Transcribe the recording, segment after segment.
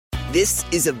This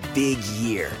is a big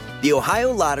year. The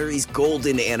Ohio Lottery's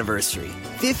golden anniversary.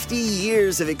 50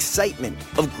 years of excitement,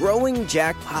 of growing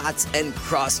jackpots and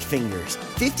crossed fingers.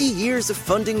 50 years of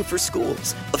funding for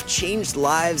schools, of changed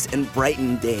lives and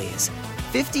brightened days.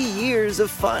 50 years of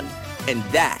fun. And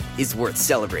that is worth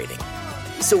celebrating.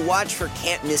 So watch for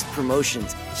can't-miss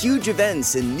promotions, huge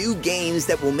events, and new games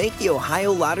that will make the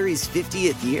Ohio Lottery's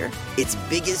 50th year its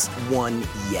biggest one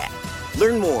yet.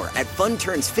 Learn more at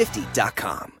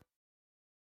funturns50.com.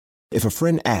 If a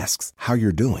friend asks how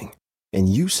you're doing, and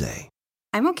you say,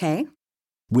 I'm okay.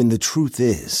 When the truth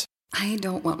is, I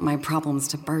don't want my problems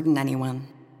to burden anyone.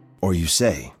 Or you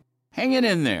say, hang it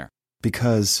in there.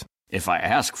 Because if I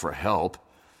ask for help,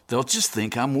 they'll just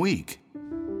think I'm weak.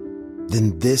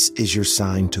 Then this is your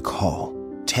sign to call,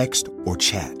 text, or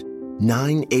chat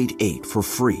 988 for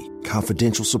free,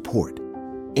 confidential support.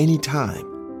 Anytime.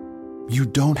 You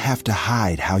don't have to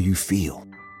hide how you feel.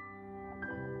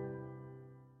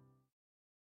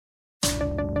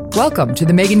 Welcome to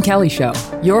The Megyn Kelly Show,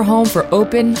 your home for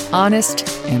open, honest,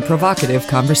 and provocative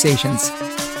conversations.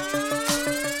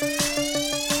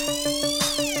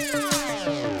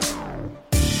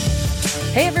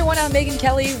 Hey everyone, I'm Megyn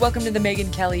Kelly. Welcome to The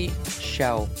Megyn Kelly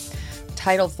Show.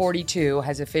 Title 42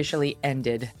 has officially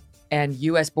ended, and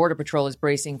U.S. Border Patrol is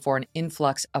bracing for an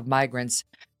influx of migrants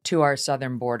to our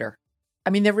southern border. I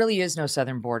mean, there really is no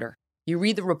southern border. You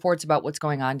read the reports about what's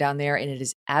going on down there, and it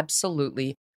is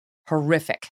absolutely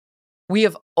horrific. We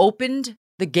have opened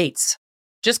the gates.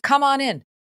 Just come on in.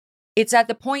 It's at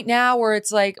the point now where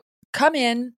it's like, come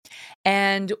in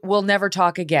and we'll never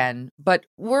talk again. But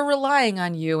we're relying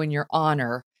on you and your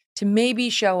honor to maybe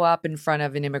show up in front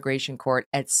of an immigration court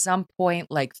at some point,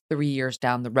 like 3 years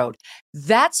down the road.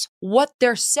 That's what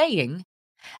they're saying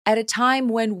at a time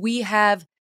when we have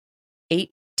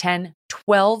 8, 10,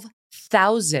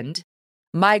 12,000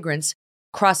 migrants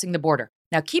crossing the border.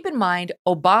 Now, keep in mind,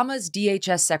 Obama's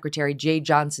DHS Secretary, Jay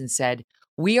Johnson, said,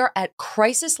 we are at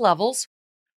crisis levels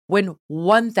when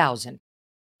 1,000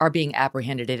 are being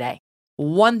apprehended a day.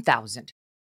 1,000.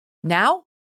 Now,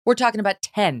 we're talking about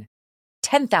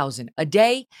 10,000 a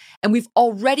day, and we've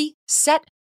already set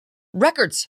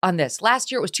records on this.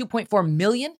 Last year, it was 2.4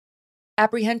 million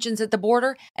apprehensions at the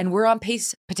border, and we're on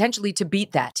pace potentially to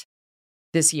beat that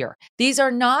this year. These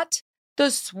are not the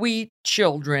sweet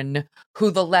children who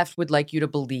the left would like you to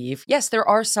believe. Yes, there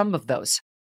are some of those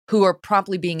who are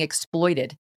promptly being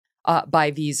exploited by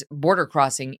these border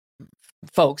crossing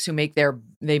folks who make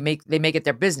it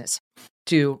their business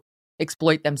to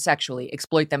exploit them sexually,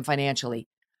 exploit them financially,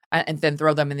 and then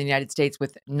throw them in the United States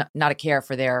with not a care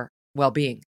for their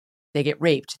well-being. They get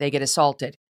raped, they get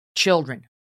assaulted, children,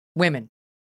 women.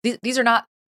 These are not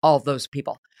all of those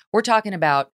people. We're talking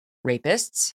about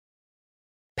rapists,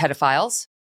 pedophiles,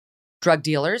 drug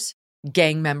dealers,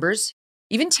 gang members,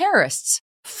 even terrorists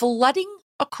flooding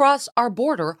across our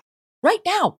border right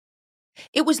now.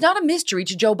 It was not a mystery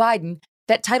to Joe Biden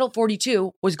that Title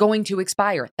 42 was going to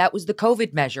expire. That was the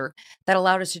COVID measure that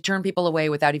allowed us to turn people away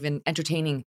without even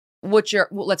entertaining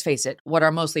let's face it, what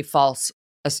are mostly false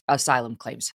asylum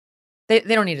claims. They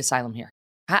don't need asylum here.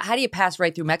 How do you pass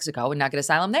right through Mexico and not get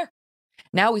asylum there?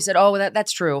 Now we said,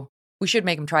 that's true. We should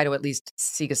make them try to at least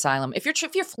seek asylum. If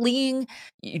you're fleeing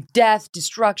death,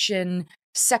 destruction,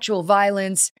 sexual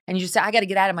violence, and you just say, I got to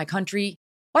get out of my country,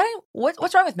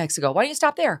 what's wrong with Mexico? Why don't you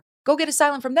stop there? Go get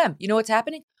asylum from them. You know what's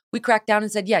happening? We cracked down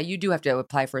and said, yeah, you do have to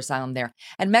apply for asylum there.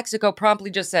 And Mexico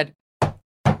promptly just said,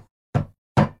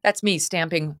 that's me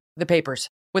stamping the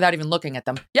papers without even looking at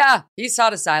them. Yeah, he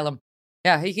sought asylum.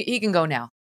 Yeah, he can go now.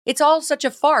 It's all such a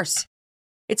farce.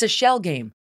 It's a shell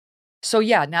game. So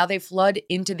yeah, now they flood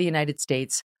into the United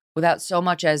States without so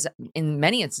much as, in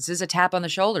many instances, a tap on the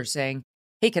shoulder saying,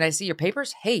 hey, can I see your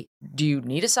papers? Hey, do you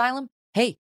need asylum?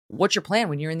 Hey, what's your plan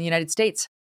when you're in the United States?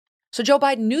 So Joe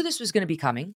Biden knew this was going to be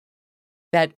coming,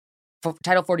 that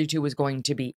Title 42 was going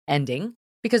to be ending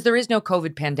because there is no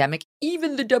COVID pandemic.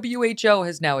 Even the WHO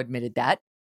has now admitted that.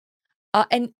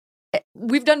 And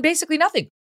we've done basically nothing.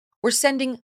 We're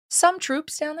sending some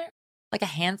troops down there, like a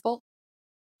handful.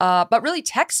 But really,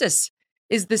 Texas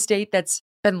is the state that's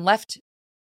been left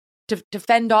to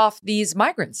fend off these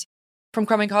migrants from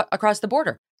coming across the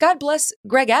border. God bless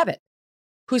Greg Abbott,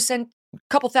 who sent a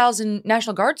couple thousand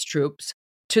National Guards troops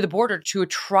to the border to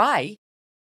try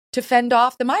to fend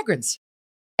off the migrants.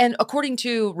 And according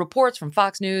to reports from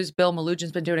Fox News, Bill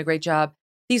Malugин's been doing a great job.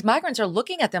 These migrants are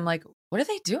looking at them like, what are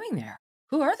they doing there?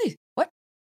 Who are these? Who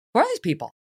are these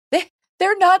people?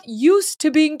 They're not used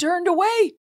to being turned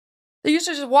away. They're used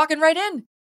to just walking right in.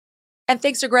 And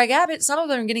thanks to Greg Abbott, some of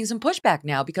them are getting some pushback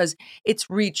now because it's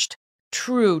reached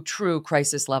true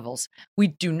crisis levels. We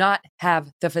do not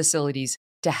have the facilities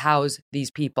to house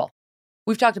these people.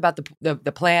 We've talked about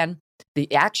the plan,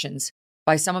 the actions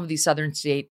by some of these southern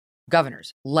state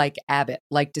governors, like Abbott,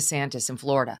 like DeSantis in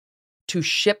Florida, to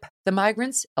ship the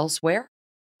migrants elsewhere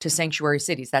to sanctuary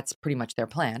cities. That's pretty much their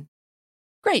plan.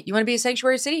 Great. You want to be a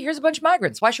sanctuary city? Here's a bunch of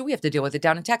migrants. Why should we have to deal with it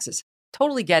down in Texas?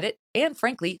 Totally get it. And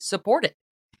frankly, support it.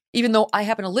 Even though I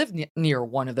happen to live near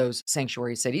one of those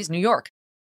sanctuary cities, New York.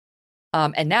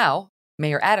 And now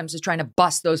Mayor Adams is trying to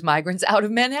bus those migrants out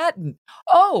of Manhattan.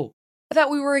 Oh, I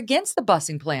thought we were against the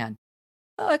busing plan.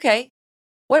 Oh, okay.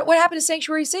 What happened to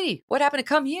Sanctuary City? What happened to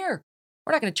come here?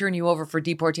 We're not going to turn you over for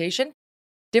deportation.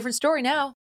 Different story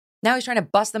now. Now he's trying to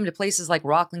bus them to places like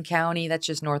Rockland County. That's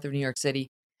just north of New York City.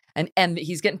 And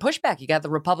he's getting pushback. You got the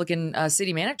Republican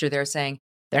city manager there saying,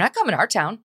 they're not coming to our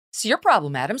town. It's your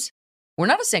problem, Adams. We're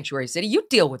not a sanctuary city. You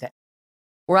deal with it.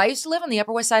 Where I used to live on the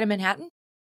Upper West Side of Manhattan,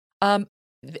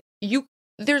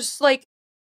 there's like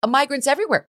migrants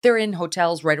everywhere. They're in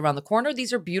hotels right around the corner.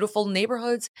 These are beautiful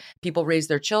neighborhoods. People raise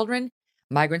their children.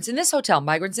 Migrants in this hotel,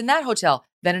 migrants in that hotel,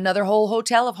 then another whole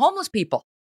hotel of homeless people.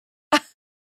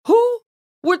 Who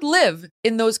would live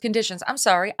in those conditions? I'm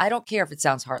sorry, I don't care if it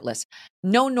sounds heartless.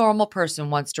 No normal person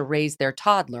wants to raise their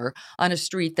toddler on a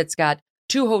street that's got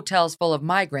 2 hotels full of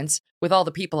migrants with all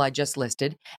the people I just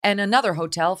listed, and another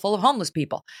hotel full of homeless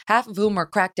people, half of whom are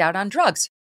cracked out on drugs.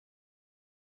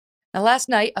 Now, last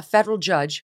night, a federal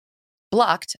judge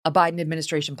blocked a Biden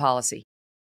administration policy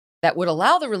that would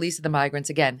allow the release of the migrants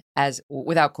again as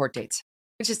without court dates.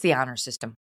 It's just the honor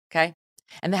system, okay?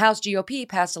 And the House GOP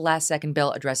passed a last-second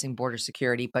bill addressing border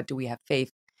security, but do we have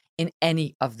faith in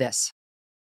any of this?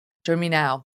 Joining me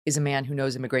now is a man who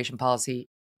knows immigration policy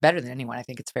better than anyone, I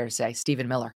think it's fair to say, Stephen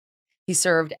Miller. He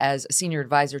served as a senior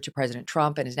advisor to President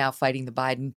Trump and is now fighting the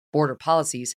Biden border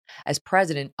policies as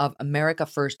president of America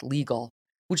First Legal,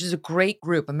 which is a great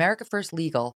group. America First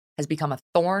Legal has become a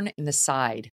thorn in the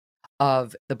side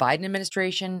of the Biden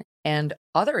administration and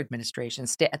other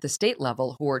administrations at the state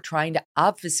level who are trying to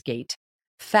obfuscate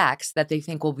facts that they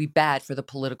think will be bad for the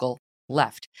political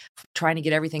left, trying to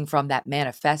get everything from that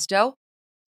manifesto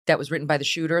that was written by the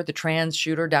shooter, the trans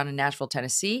shooter down in Nashville,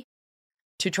 Tennessee,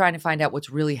 to trying to find out what's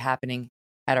really happening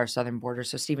at our southern border.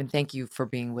 So, Stephen, thank you for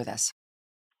being with us.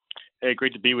 Hey,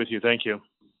 great to be with you. Thank you.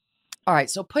 All right.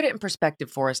 So put it in perspective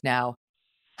for us now,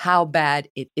 how bad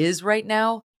it is right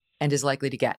now and is likely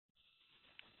to get.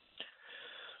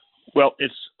 Well,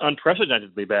 it's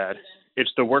unprecedentedly bad.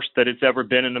 It's the worst that it's ever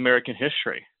been in American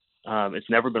history. It's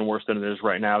never been worse than it is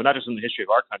right now, not just in the history of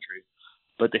our country,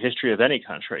 but the history of any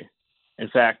country. In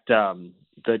fact,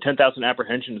 the 10,000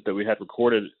 apprehensions that we had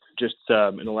recorded just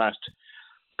in the last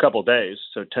couple of days,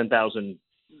 so 10,000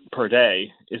 per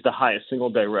day, is the highest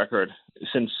single-day record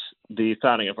since the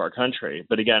founding of our country.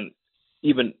 But again,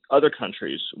 even other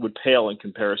countries would pale in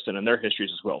comparison in their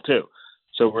histories as well, too.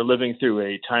 So we're living through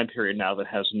a time period now that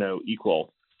has no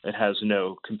equal. It has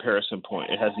no comparison point.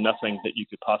 It has nothing that you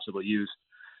could possibly use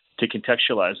to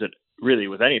contextualize it really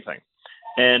with anything.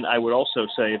 And I would also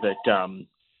say that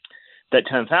that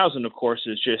 10,000, of course,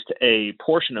 is just a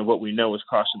portion of what we know is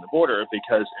crossing the border,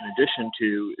 because in addition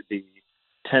to the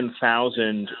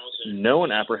 10,000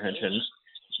 known apprehensions,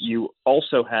 you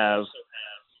also have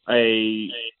a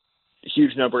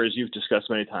huge number, as you've discussed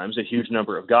many times, a huge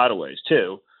number of gotaways,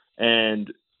 too.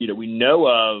 And, we know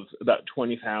of about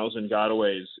 20,000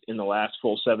 gotaways in the last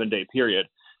full 7-day period.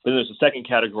 But then there's a second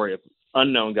category of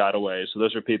unknown gotaways. So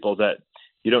those are people that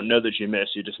you don't know that you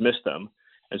missed, you just missed them.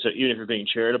 And so even if you're being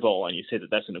charitable and you say that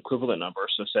that's an equivalent number,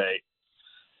 so say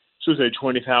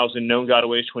 20,000 known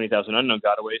gotaways, 20,000 unknown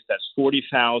gotaways, that's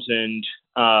 40,000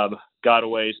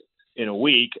 gotaways in a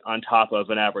week on top of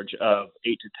an average of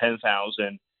 8 to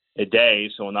 10,000 a day.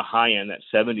 So on the high end, that's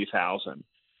 70,000.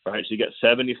 Right, so you get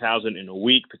 70,000 in a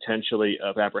week potentially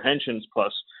of apprehensions,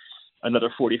 plus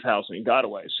another 40,000 in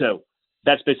gotaways. So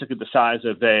that's basically the size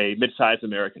of a mid-sized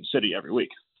American city every week.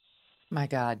 My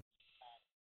God,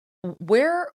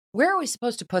 where are we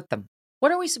supposed to put them?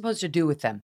 What are we supposed to do with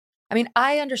them? I mean,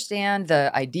 I understand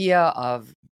the idea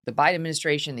of the Biden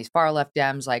administration, these far left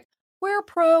Dems, like we're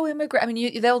pro-immigrant. I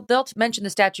mean, they'll mention the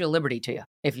Statue of Liberty to you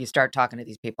if you start talking to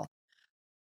these people.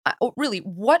 Really,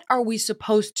 what are we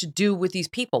supposed to do with these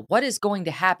people? What is going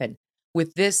to happen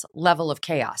with this level of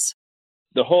chaos?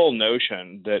 The whole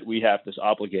notion that we have this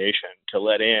obligation to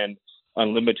let in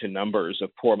unlimited numbers of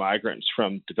poor migrants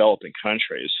from developing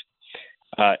countries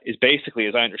is basically,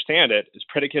 as I understand it, is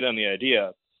predicated on the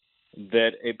idea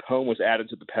that a poem was added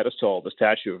to the pedestal of the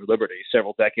Statue of Liberty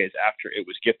several decades after it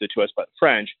was gifted to us by the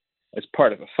French as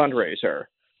part of a fundraiser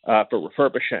for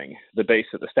refurbishing the base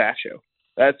of the statue.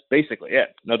 That's basically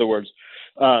it. In other words,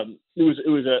 it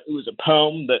was a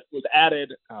poem that was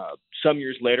added some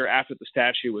years later after the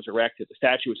statue was erected. The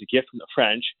statue was a gift from the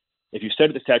French. If you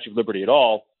study the Statue of Liberty at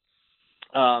all,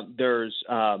 there's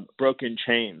broken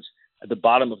chains at the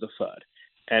bottom of the FUD,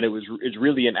 and it's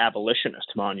really an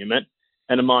abolitionist monument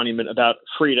and a monument about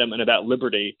freedom and about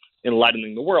liberty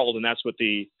enlightening the world, and that's what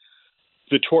the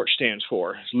torch stands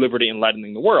for, is liberty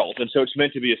enlightening the world. And so it's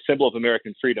meant to be a symbol of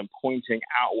American freedom pointing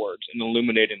outwards and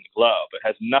illuminating the globe. It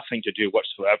has nothing to do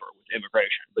whatsoever with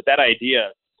immigration. But that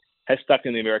idea has stuck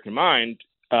in the American mind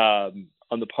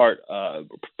on the part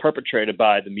perpetrated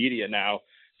by the media now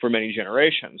for many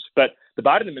generations. But the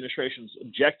Biden administration's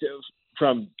objective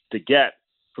from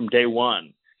day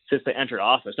one, since they entered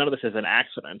office, none of this is an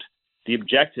accident. The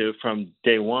objective from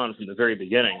day one, from the very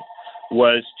beginning,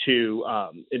 was to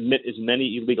admit as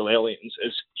many illegal aliens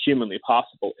as humanly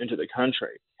possible into the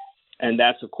country. And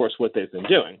that's, of course, what they've been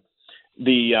doing.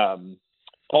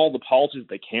 All the policies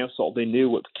they canceled, they knew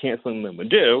what canceling them would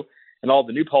do, and all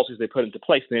the new policies they put into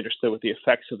place, they understood what the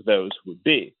effects of those would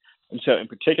be. And so, in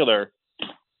particular,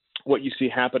 what you see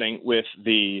happening with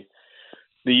the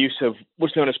use of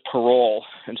what's known as parole,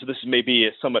 and so this may be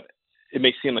it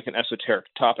may seem like an esoteric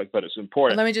topic, but it's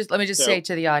important. Let me just say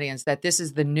to the audience that this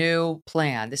is the new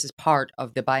plan. This is part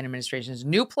of the Biden administration's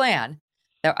new plan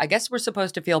that I guess we're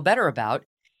supposed to feel better about.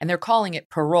 And they're calling it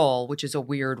parole, which is a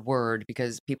weird word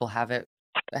because people have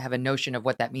a notion of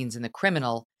what that means in the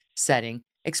criminal setting.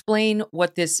 Explain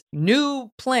what this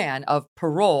new plan of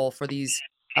parole for these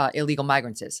illegal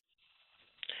migrants is.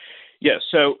 Yeah,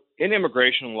 so in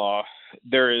immigration law,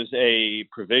 there is a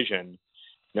provision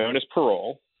known as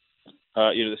parole,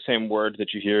 the same word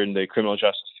that you hear in the criminal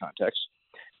justice context,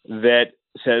 that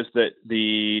says that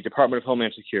the Department of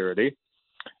Homeland Security,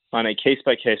 on a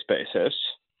case-by-case basis,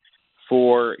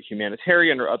 for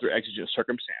humanitarian or other exigent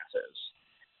circumstances,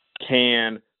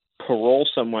 can parole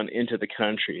someone into the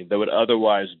country that would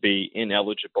otherwise be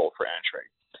ineligible for entry.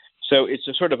 So it's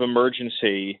a sort of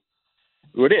emergency,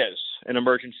 it is an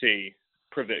emergency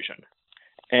provision.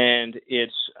 And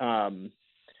it's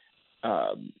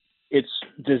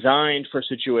designed for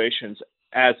situations,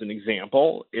 as an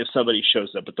example, if somebody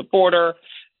shows up at the border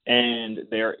and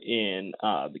they're in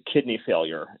the kidney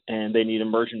failure and they need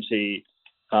emergency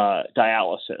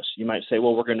dialysis. You might say,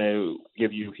 well, we're going to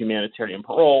give you humanitarian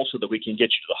parole so that we can get you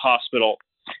to the hospital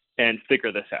and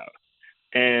figure this out.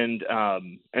 And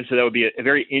so that would be a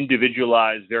very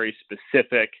individualized, very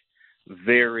specific,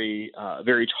 very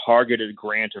targeted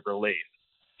grant of relief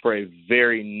for a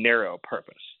very narrow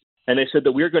purpose. And they said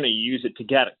that we're going to use it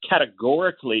to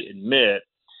categorically admit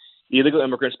illegal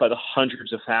immigrants by the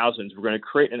hundreds of thousands. We're going to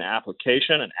create an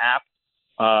application, an app,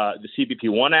 the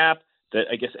CBP1 app, that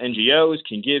I guess NGOs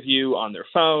can give you on their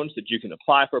phones that you can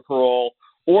apply for parole,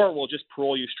 or we'll just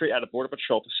parole you straight out of Border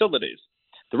Patrol facilities.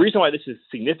 The reason why this is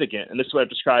significant, and this is what I've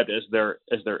described as their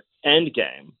end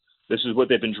game, this is what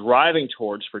they've been driving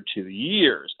towards for 2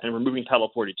 years, and removing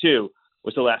Title 42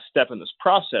 was the last step in this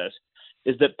process,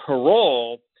 is that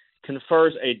parole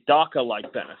confers a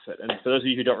DACA-like benefit. And for those of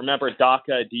you who don't remember,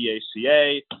 DACA,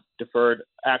 D-A-C-A, Deferred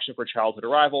Action for Childhood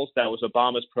Arrivals, that was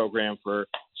Obama's program for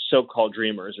so-called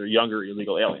dreamers or younger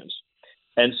illegal aliens.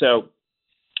 And so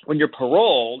when you're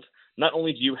paroled, not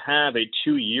only do you have a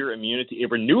 2-year immunity, a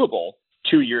renewable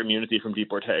 2-year immunity from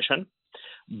deportation,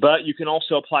 but you can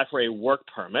also apply for a work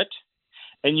permit,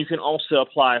 and you can also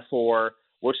apply for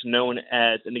what's known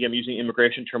as, and again, I'm using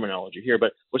immigration terminology here,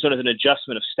 but what's known as an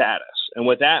adjustment of status. And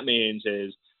what that means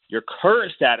is your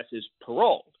current status is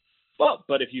paroled. Well,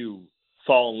 but if you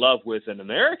fall in love with an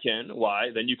American,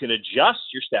 then you can adjust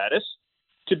your status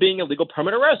to being a legal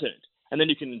permanent resident. And then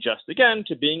you can adjust again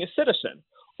to being a citizen.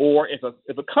 Or if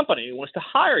a company wants to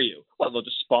hire you, well, they'll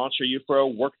just sponsor you for a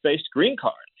work-based green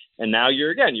card. And now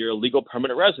you're a legal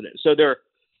permanent resident. So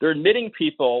they're admitting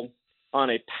people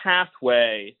on a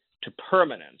pathway to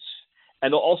permanence.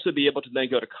 And they'll also be able to then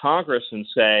go to Congress and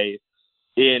say,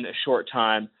 in a short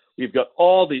time, we've got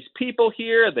all these people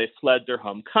here. They fled their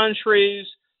home countries.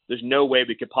 There's no way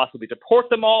we could possibly deport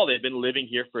them all. They've been living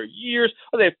here for years.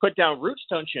 Oh, they've put down roots,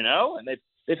 don't you know? And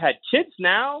they've had kids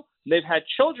now. And they've had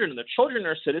children, and the children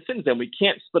are citizens, and we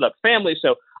can't split up families.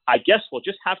 So I guess we'll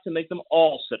just have to make them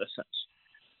all citizens.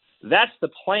 That's the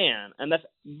plan, and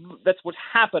that's what's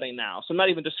happening now. So I'm not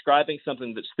even describing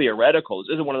something that's theoretical.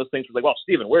 This isn't one of those things where, well,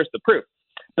 Stephen, where's the proof?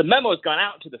 The memo has gone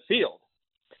out to the field.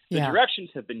 The directions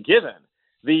have been given.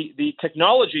 The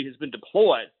technology has been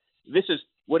deployed. This is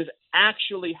what is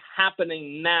actually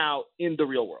happening now in the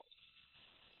real world.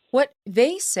 What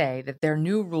they say that their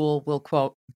new rule will,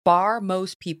 quote, bar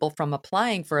most people from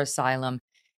applying for asylum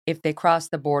if they cross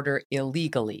the border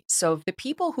illegally. So if the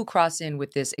people who cross in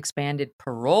with this expanded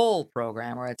parole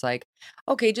program, where it's like,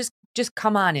 okay, just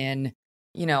come on in,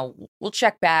 we'll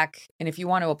check back. And if you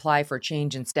want to apply for a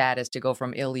change in status to go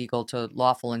from illegal to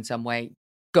lawful in some way,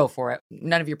 go for it.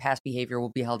 None of your past behavior will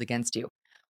be held against you.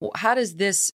 Well, how does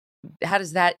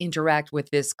that interact with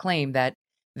this claim that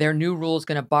their new rule is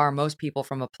going to bar most people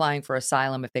from applying for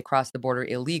asylum if they cross the border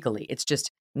illegally? It's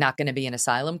just not going to be an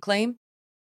asylum claim?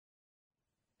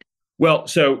 Well,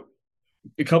 so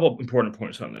a couple of important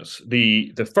points on this.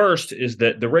 The first is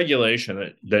that the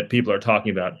regulation that people are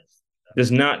talking about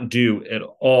does not do at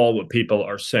all what people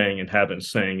are saying and have been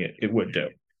saying it would do.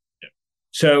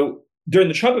 So during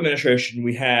the Trump administration,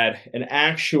 we had an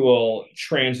actual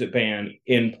transit ban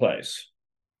in place.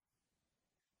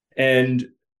 And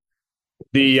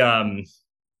the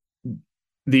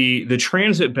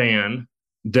transit ban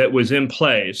that was in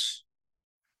place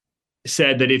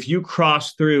said that if you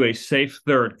cross through a safe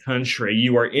third country,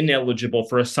 you are ineligible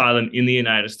for asylum in the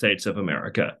United States of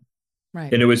America.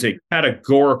 Right. And it was a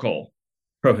categorical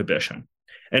prohibition.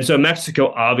 And so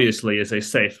Mexico obviously is a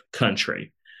safe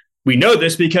country. We know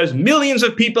this because millions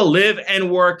of people live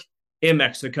and work in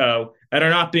Mexico and are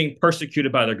not being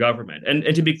persecuted by their government. And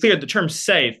to be clear, the term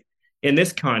safe in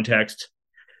this context,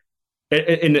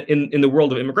 in the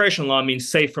world of immigration law, means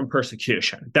safe from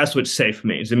persecution. That's what safe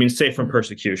means. It means safe from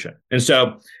persecution. And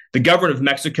so the government of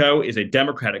Mexico is a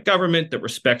democratic government that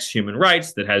respects human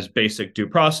rights, that has basic due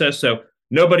process. So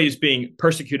nobody's being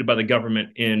persecuted by the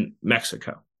government in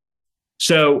Mexico.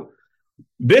 So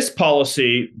this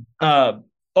policy,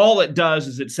 all it does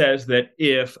is it says that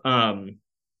if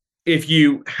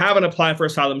you haven't applied for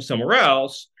asylum somewhere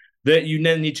else, that you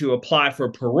then need to apply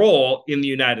for parole in the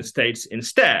United States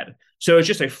instead. So it's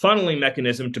just a funneling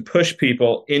mechanism to push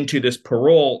people into this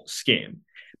parole scheme.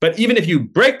 But even if you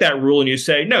break that rule and you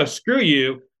say, no, screw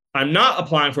you, I'm not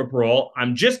applying for parole,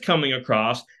 I'm just coming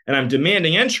across and I'm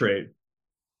demanding entry,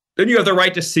 then you have the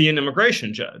right to see an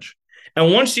immigration judge.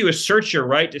 And once you assert your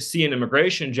right to see an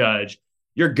immigration judge,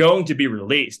 you're going to be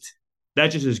released. That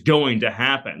just is going to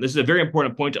happen. This is a very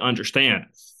important point to understand.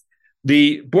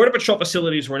 The Border Patrol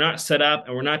facilities were not set up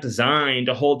and were not designed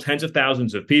to hold tens of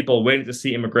thousands of people waiting to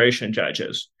see immigration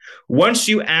judges. Once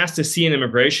you ask to see an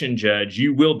immigration judge,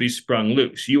 you will be sprung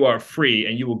loose. You are free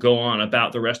and you will go on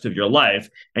about the rest of your life,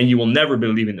 and you will never be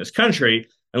leaving this country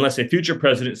unless a future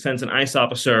president sends an ICE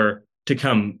officer to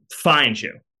come find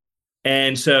you.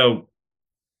 And so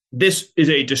this is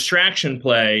a distraction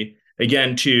play,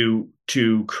 again, to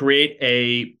create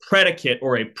a predicate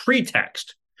or a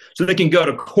pretext so they can go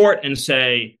to court and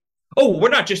say, oh, we're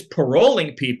not just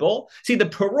paroling people. See, the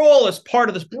parole is part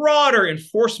of this broader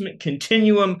enforcement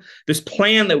continuum, this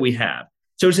plan that we have.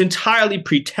 So it's entirely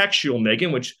pretextual,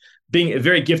 Megan, which, being a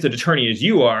very gifted attorney as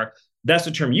you are, that's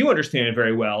a term you understand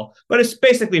very well. But it's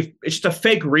just a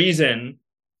fake reason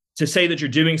to say that you're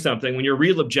doing something when your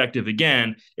real objective,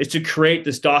 again, is to create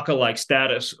this DACA-like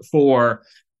status for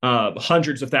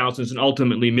hundreds of thousands and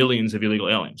ultimately millions of illegal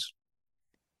aliens.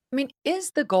 I mean,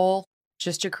 is the goal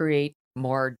just to create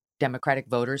more Democratic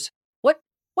voters? What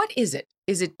is it?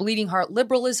 Is it bleeding heart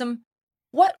liberalism?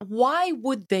 Why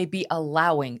would they be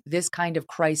allowing this kind of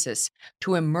crisis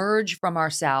to emerge from our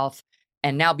South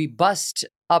and now be bussed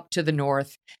up to the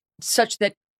North, such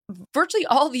that virtually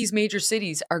all these major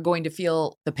cities are going to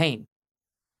feel the pain?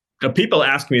 Now, people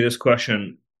ask me this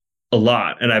question a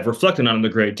lot, and I've reflected on it a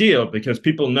great deal because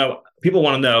people want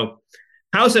to know,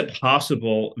 how is it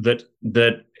possible that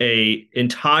a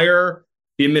entire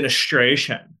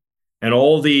administration and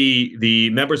all the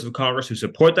members of Congress who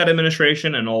support that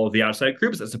administration and all of the outside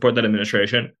groups that support that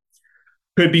administration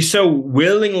could be so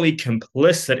willingly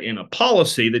complicit in a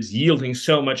policy that's yielding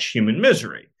so much human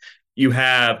misery? You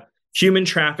have human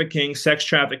trafficking, sex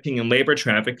trafficking, and labor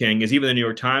trafficking, as even the New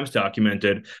York Times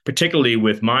documented, particularly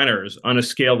with minors, on a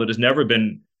scale that has never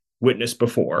been witnessed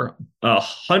before.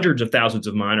 Hundreds of thousands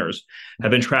of minors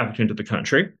have been trafficked into the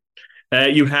country.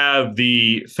 You have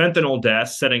the fentanyl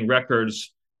deaths setting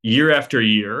records year after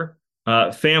year,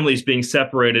 families being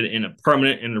separated in a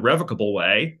permanent and irrevocable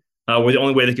way, where the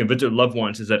only way they can visit loved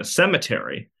ones is at a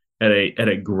cemetery, at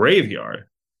a graveyard.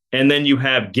 And then you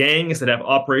have gangs that have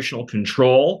operational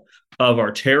control of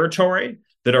our territory,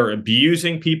 that are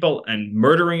abusing people and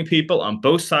murdering people on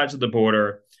both sides of the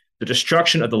border, the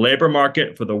destruction of the labor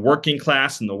market for the working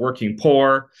class and the working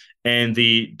poor, and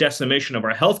the decimation of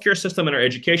our healthcare system and our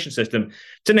education system,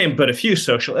 to name but a few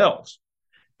social ills.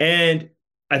 And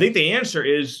I think the answer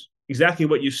is exactly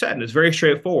what you said, and it's very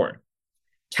straightforward.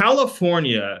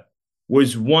 California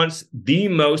was once the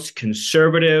most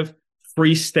conservative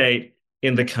free state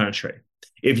in the country.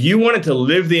 If you wanted to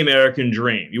live the American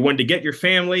dream, you wanted to get your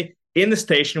family in the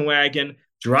station wagon,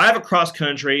 drive across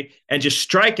country, and just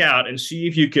strike out and see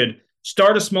if you could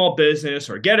start a small business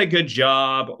or get a good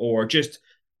job or just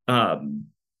earn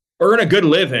a good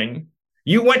living,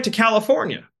 you went to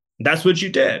California. That's what you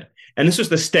did. And this was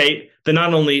the state that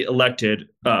not only elected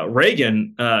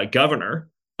Reagan governor,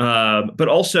 but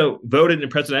also voted in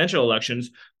presidential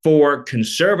elections for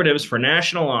conservatives for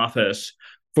national office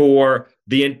for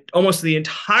almost the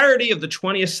entirety of the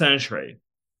 20th century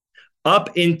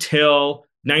up until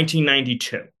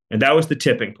 1992. And that was the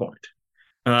tipping point.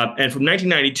 And from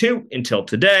 1992 until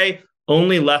today,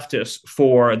 only leftists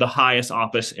for the highest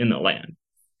office in the land.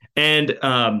 And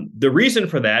the reason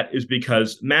for that is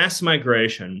because mass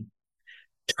migration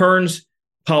turns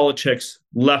politics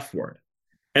leftward.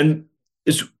 And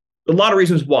there's a lot of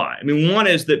reasons why. I mean, one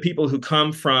is that people who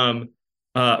come from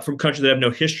countries that have no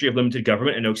history of limited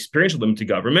government and no experience with limited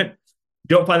government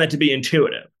don't find that to be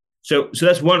intuitive. So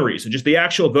that's one reason. Just the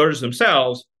actual voters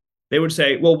themselves, they would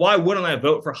say, well, why wouldn't I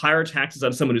vote for higher taxes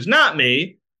on someone who's not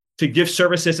me to give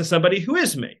services to somebody who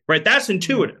is me, right? That's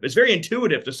intuitive. It's very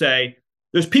intuitive to say,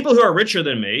 there's people who are richer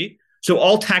than me, so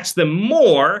I'll tax them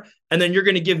more, and then you're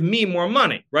going to give me more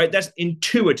money, right? That's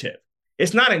intuitive.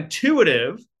 It's not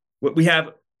intuitive, what we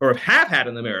have or have had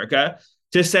in America,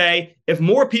 to say, if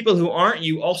more people who aren't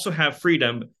you also have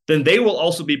freedom, then they will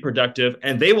also be productive,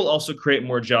 and they will also create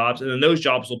more jobs, and then those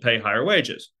jobs will pay higher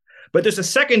wages. But there's a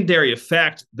secondary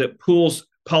effect that pulls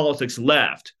politics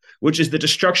left, which is the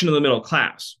destruction of the middle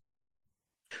class.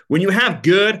 When you have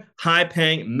good,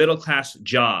 high-paying middle-class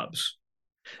jobs,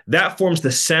 that forms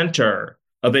the center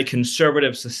of a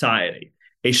conservative society,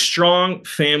 a strong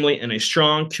family and a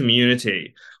strong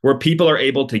community where people are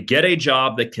able to get a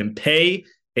job that can pay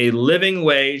a living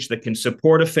wage, that can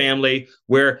support a family,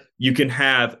 where you can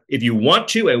have, if you want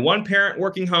to, a one-parent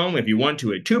working home, if you want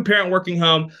to, a two-parent working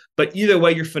home, but either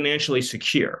way, you're financially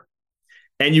secure.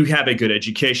 And you have a good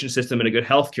education system and a good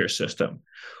healthcare system.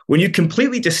 When you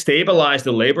completely destabilize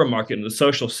the labor market and the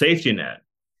social safety net,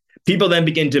 people then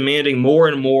begin demanding more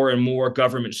and more and more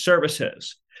government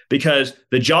services because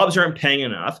the jobs aren't paying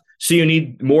enough. So you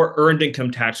need more earned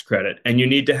income tax credit, and you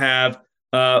need to have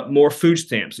more food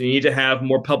stamps. You need to have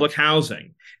more public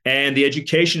housing, and the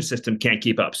education system can't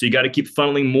keep up. So you got to keep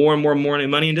funneling more and more and more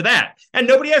money into that. And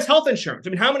nobody has health insurance. I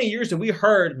mean, how many years have we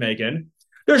heard, Megan,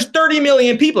 there's 30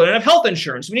 million people that don't have health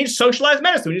insurance. We need socialized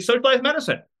medicine. We need socialized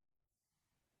medicine.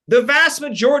 The vast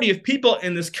majority of people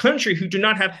in this country who do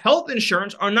not have health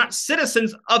insurance are not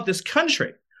citizens of this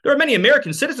country. There are many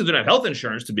American citizens who don't have health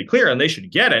insurance, to be clear, and they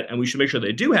should get it, and we should make sure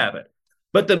they do have it.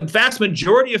 But the vast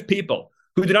majority of people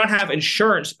who do not have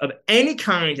insurance of any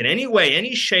kind, in any way,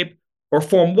 any shape or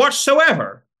form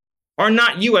whatsoever, are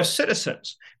not U.S.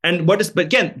 citizens. And but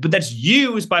that's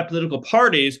used by political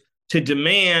parties to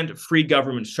demand free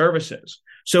government services.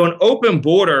 So an open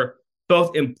border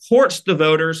both imports the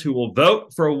voters who will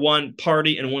vote for one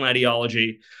party and one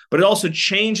ideology, but it also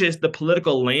changes the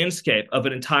political landscape of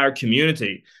an entire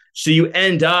community. So you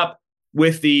end up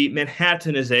with the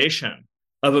Manhattanization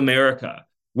of America,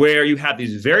 where you have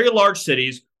these very large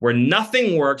cities where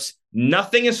nothing works,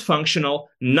 nothing is functional,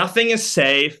 nothing is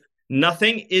safe,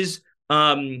 nothing is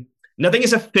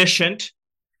efficient.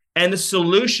 And the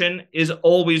solution is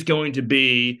always going to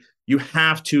be you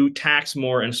have to tax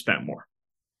more and spend more.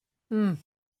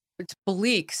 It's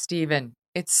bleak, Stephen.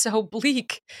 It's so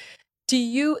bleak. Do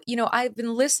you know, I've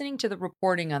been listening to the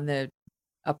reporting on the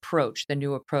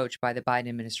new approach by the Biden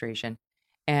administration,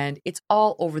 and it's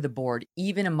all over the board,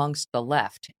 even amongst the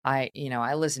left. I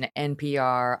listen to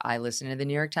NPR, I listen to the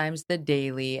New York Times, the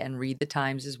Daily, and read the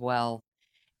Times as well.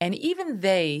 And even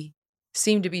they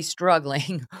seem to be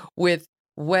struggling with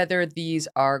whether these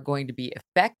are going to be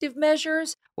effective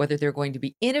measures, whether they're going to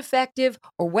be ineffective,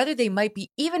 or whether they might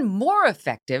be even more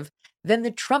effective than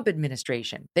the Trump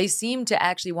administration. They seem to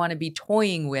actually want to be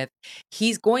toying with,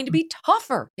 he's going to be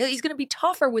tougher. He's going to be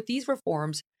tougher with these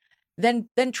reforms than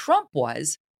Trump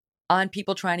was on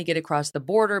people trying to get across the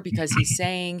border, because he's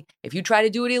saying, if you try to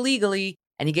do it illegally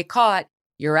and you get caught,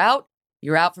 you're out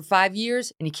for 5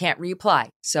 years and you can't reapply.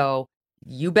 So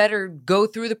you better go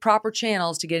through the proper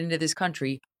channels to get into this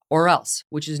country or else,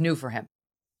 which is new for him.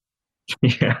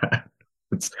 Yeah.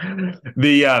 It's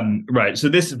right. So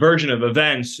this version of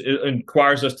events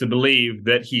requires us to believe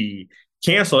that he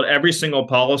canceled every single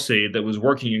policy that was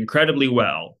working incredibly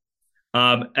well,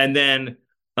 and then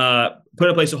put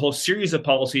in place a whole series of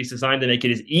policies designed to make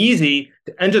it as easy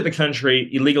to enter the country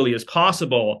illegally as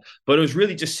possible. But it was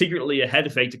really just secretly a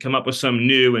head fake to come up with some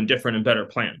new and different and better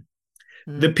plan.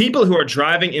 The people who are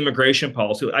driving immigration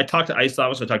policy, I talked to ICE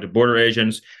officers, I talked to border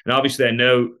agents, and obviously I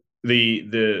know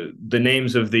the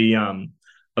names of the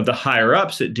higher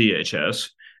ups at DHS,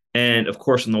 and of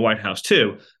course in the White House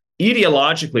too.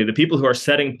 Ideologically, the people who are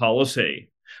setting policy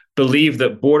believe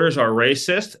that borders are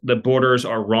racist, that borders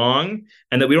are wrong,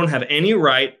 and that we don't have any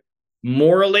right,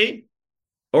 morally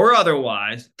or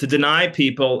otherwise, to deny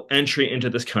people entry into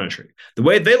this country. The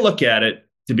way they look at it,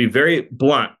 to be very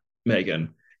blunt,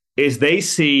 Megan, is they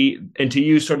see, and to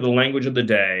use sort of the language of the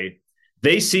day,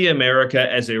 they see America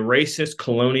as a racist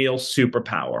colonial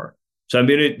superpower. So, I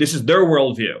mean, this is their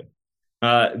worldview.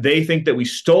 They think that we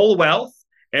stole wealth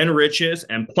and riches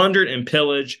and plundered and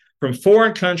pillaged from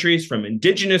foreign countries, from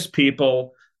indigenous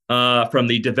people, from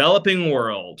the developing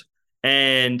world.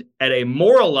 And at a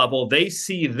moral level, they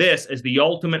see this as the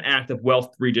ultimate act of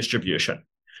wealth redistribution.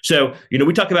 So,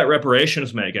 we talk about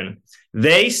reparations, Megan.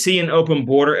 They see an open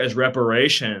border as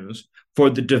reparations for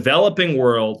the developing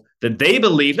world that they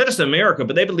believe, not just America,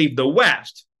 but they believe the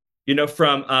West,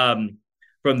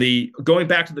 from the going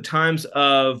back to the times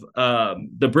of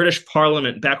the British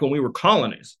Parliament back when we were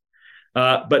colonies.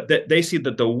 But that they see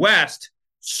that the West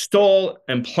stole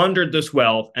and plundered this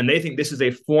wealth, and they think this is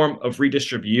a form of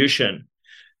redistribution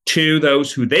to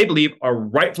those who they believe are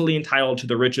rightfully entitled to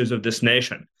the riches of this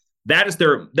nation. That is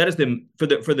for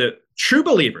the true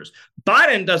believers.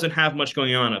 Biden doesn't have much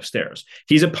going on upstairs.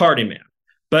 He's a party man,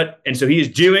 and so he is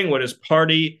doing what his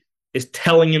party is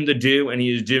telling him to do, and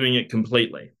he is doing it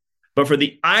completely. But for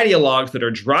the ideologues that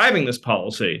are driving this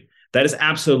policy, that is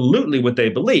absolutely what they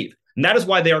believe. And that is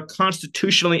why they are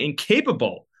constitutionally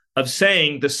incapable of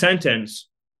saying the sentence,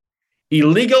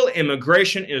 illegal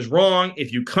immigration is wrong.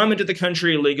 If you come into the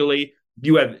country illegally,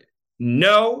 you have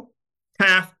no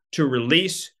path to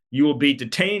release. You will be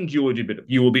detained. You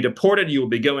will be deported. You will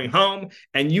be going home.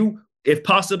 And you, if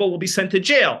possible, will be sent to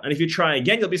jail. And if you try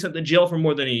again, you'll be sent to jail for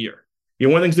more than a year.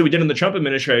 One of the things that we did in the Trump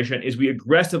administration is we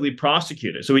aggressively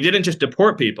prosecuted. So we didn't just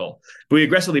deport people, but we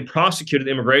aggressively prosecuted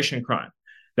immigration crime,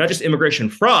 not just immigration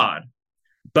fraud,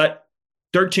 but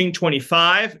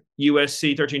 1325,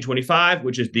 USC 1325,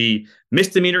 which is the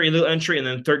misdemeanor illegal entry, and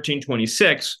then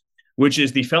 1326, which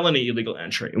is the felony illegal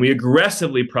entry. And we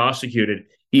aggressively prosecuted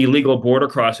illegal border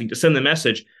crossing to send the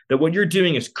message that what you're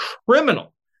doing is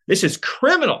criminal. This is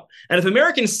criminal. And if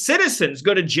American citizens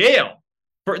go to jail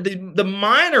for the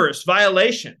minorest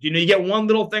violation, you get one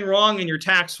little thing wrong in your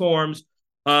tax forms,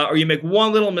 or you make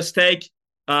one little mistake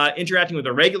interacting with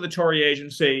a regulatory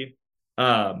agency,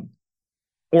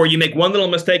 or you make one little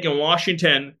mistake in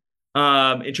Washington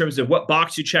in terms of what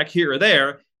box you check here or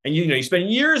there, and you spend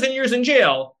years and years in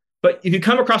jail. But if you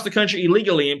come across the country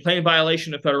illegally in plain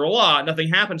violation of federal law, nothing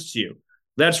happens to you.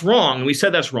 That's wrong. And we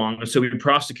said that's wrong. And so we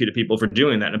prosecuted people for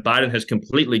doing that. And Biden has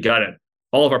completely gutted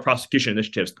all of our prosecution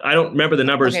initiatives. I don't remember the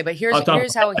numbers. Okay, but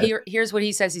here's what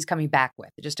he says he's coming back with.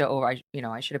 Just to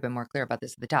I should have been more clear about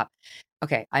this at the top.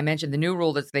 Okay, I mentioned the new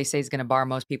rule that they say is going to bar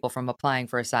most people from applying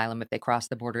for asylum if they cross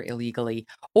the border illegally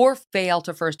or fail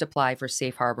to first apply for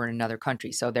safe harbor in another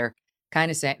country. So they're kind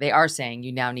of saying, they are saying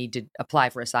you now need to apply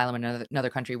for asylum in another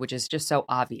country, which is just so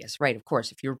obvious, right? Of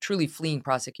course, if you're truly fleeing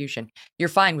prosecution, you're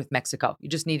fine with Mexico. You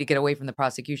just need to get away from the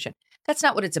prosecution. That's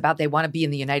not what it's about. They want to be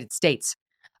in the United States.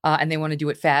 And they want to do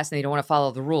it fast, and they don't want to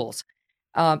follow the rules.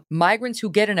 Migrants who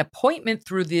get an appointment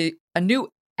through a new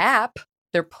app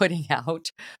they're putting out,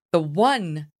 the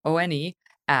ONE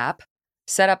app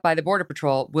set up by the Border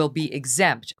Patrol, will be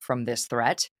exempt from this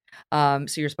threat. So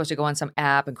you're supposed to go on some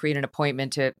app and create an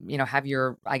appointment to, have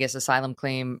your, asylum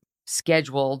claim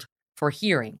scheduled for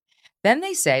hearing. Then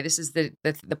they say, this is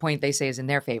the point they say is in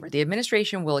their favor, the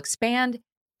administration will expand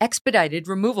expedited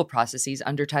removal processes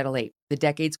under Title VIII, the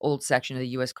decades-old section of the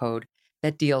U.S. Code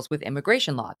that deals with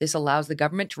immigration law. This allows the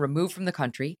government to remove from the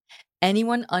country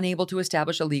anyone unable to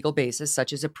establish a legal basis,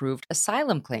 such as approved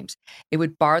asylum claims. It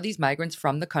would bar these migrants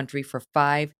from the country for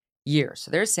 5 years. So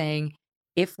they're saying,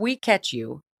 if we catch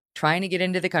you trying to get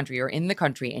into the country or in the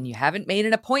country and you haven't made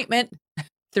an appointment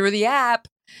through the app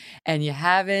and you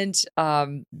haven't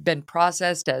been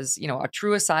processed as, a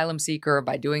true asylum seeker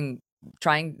by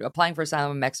applying for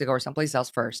asylum in Mexico or someplace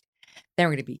else first, then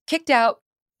we're going to be kicked out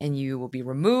and you will be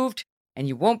removed and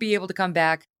you won't be able to come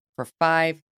back for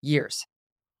 5 years.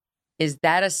 Is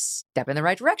that a step in the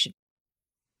right direction?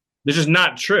 This is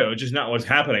not true. It's just not what's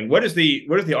happening. What is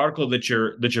the article that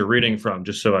you're reading from?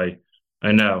 Just so I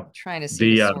know. I'm trying to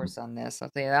see the source on this.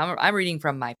 I'll tell you, I'm reading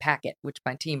from my packet, which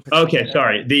my team put together. Okay,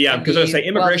 sorry. Because I was saying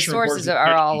immigration. Well, the sources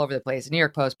are all over the place. New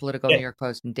York Post, Politico, New York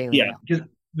Post, and Daily Mail. Yeah.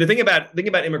 The thing about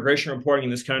immigration reporting in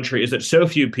this country is that so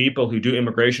few people who do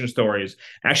immigration stories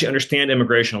actually understand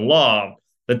immigration law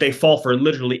that they fall for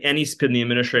literally any spin the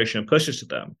administration pushes to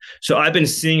them. So I've been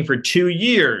seeing for 2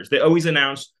 years, they always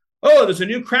announce oh, there's a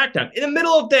new crackdown. In the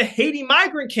middle of the Haiti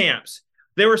migrant camps,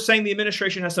 they were saying the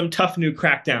administration has some tough new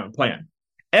crackdown plan.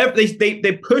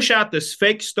 They push out this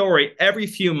fake story every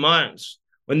few months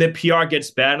when the PR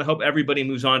gets bad, and I hope everybody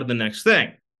moves on to the next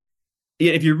thing.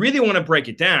 If you really want to break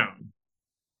it down,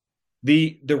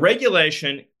 the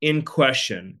regulation in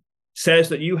question says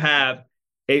that you have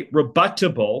a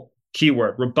rebuttable,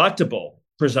 keyword, rebuttable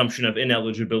presumption of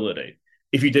ineligibility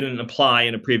if you didn't apply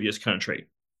in a previous country.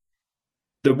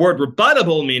 The word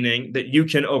rebuttable meaning that you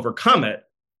can overcome it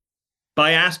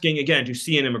by asking, again, to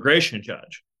see an immigration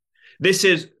judge.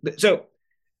 So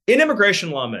in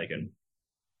immigration law, Megan,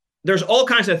 there's all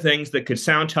kinds of things that could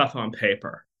sound tough on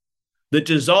paper that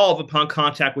dissolve upon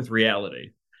contact with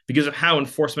reality because of how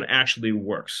enforcement actually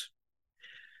works.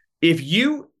 If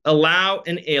you allow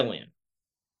an alien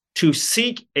to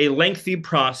seek a lengthy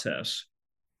process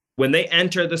when they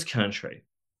enter this country,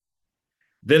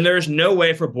 then there's no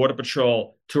way for Border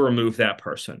Patrol to remove that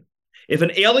person. If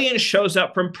an alien shows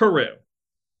up from Peru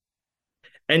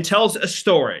and tells a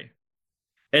story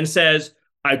and says,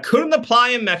 I couldn't apply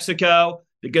in Mexico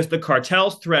because the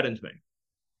cartels threatened me,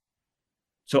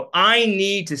 so I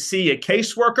need to see a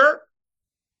caseworker,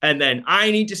 and then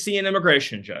I need to see an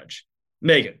immigration judge.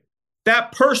 Megan,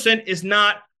 that person is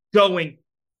not going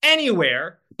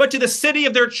anywhere but to the city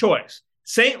of their choice,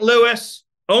 St. Louis,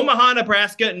 Omaha,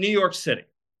 Nebraska, New York City.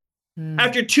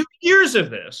 After 2 years of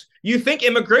this, you think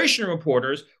immigration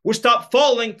reporters would stop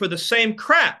falling for the same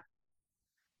crap.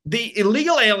 The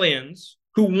illegal aliens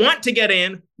who want to get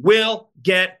in will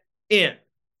get in.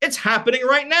 It's happening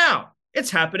right now. It's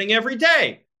happening every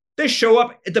day. They show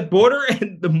up at the border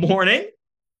in the morning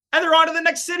and they're on to the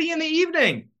next city in the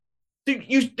evening.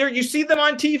 You see them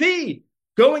on TV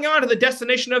going on to the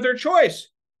destination of their choice.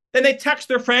 Then they text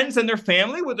their friends and their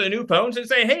family with their new phones and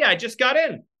say, hey, I just got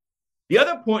in. The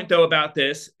other point, though, about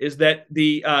this is that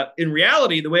in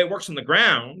reality, the way it works on the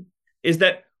ground is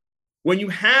that when you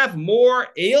have more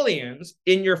aliens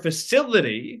in your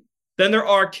facility than there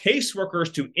are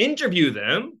caseworkers to interview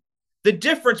them, the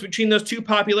difference between those two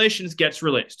populations gets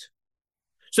released.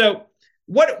 So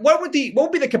what would be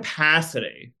the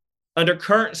capacity under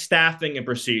current staffing and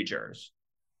procedures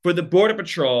for the Border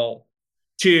Patrol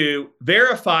to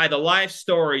verify the life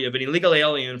story of an illegal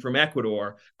alien from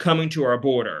Ecuador coming to our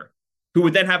border, who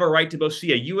would then have a right to both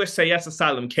see a USCIS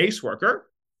asylum caseworker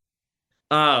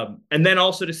and then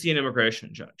also to see an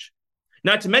immigration judge?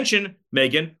 Not to mention,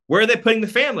 Megan, where are they putting the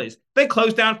families? They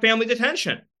closed down family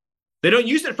detention. They don't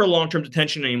use it for long-term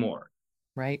detention anymore.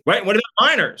 Right. What about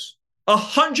minors?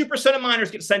 100% of minors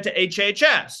get sent to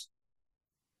HHS.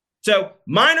 So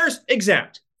minors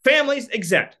exempt, families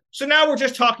exempt. So now we're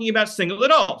just talking about single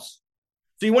adults.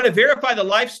 So you want to verify the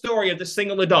life story of the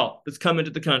single adult that's come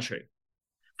into the country.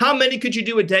 How many could you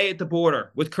do a day at the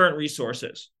border with current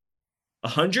resources?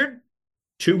 100?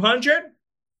 200?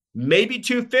 Maybe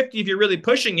 250 if you're really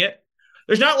pushing it.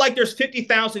 There's not like there's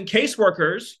 50,000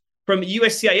 caseworkers from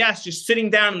USCIS just sitting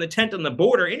down in the tent on the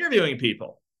border interviewing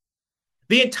people.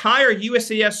 The entire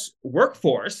USCIS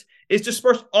workforce is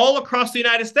dispersed all across the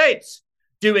United States,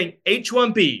 doing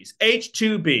H-1Bs,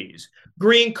 H-2Bs,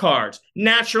 green cards,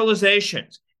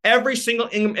 naturalizations, every single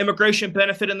immigration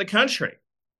benefit in the country.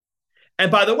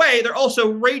 And by the way, they're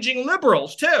also raging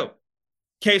liberals too,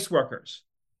 caseworkers,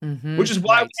 which is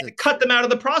why we had to cut them out of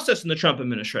the process in the Trump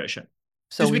administration.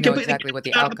 So we know exactly what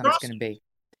the outcome is going to be.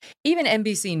 Even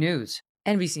NBC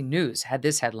News had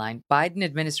this headline: Biden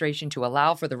administration to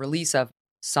allow for the release of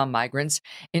some migrants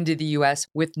into the U.S.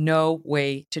 with no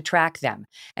way to track them.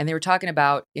 And they were talking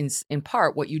about, in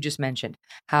part, what you just mentioned,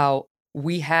 how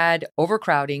we had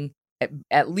overcrowding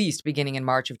at least beginning in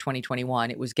March of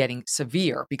 2021. It was getting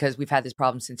severe because we've had this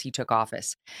problem since he took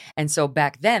office. And so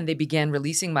back then, they began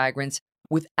releasing migrants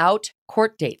without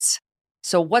court dates.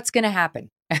 So what's going to happen?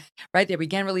 Right? They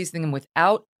began releasing them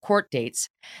without court dates.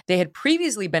 They had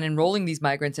previously been enrolling these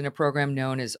migrants in a program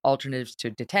known as Alternatives to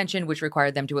Detention, which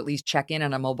required them to at least check in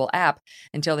on a mobile app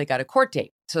until they got a court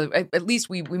date. So at least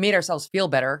we made ourselves feel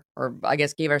better, or I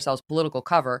guess gave ourselves political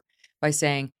cover by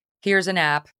saying, here's an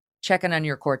app, check in on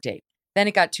your court date. Then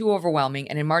it got too overwhelming,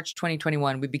 and in March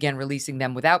 2021, we began releasing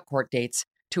them without court dates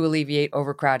to alleviate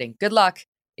overcrowding. Good luck.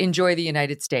 Enjoy the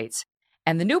United States.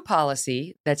 And the new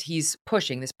policy that he's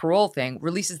pushing, this parole thing,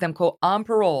 releases them, quote, on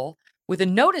parole with a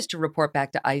notice to report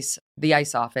back to the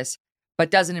ICE office, but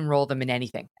doesn't enroll them in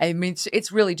anything. I mean,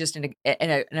 it's really just an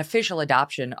official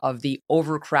adoption of the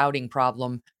overcrowding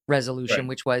problem resolution,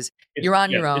 which was you're on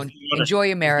your own,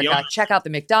 enjoy America, check out the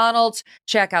McDonald's,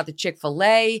 check out the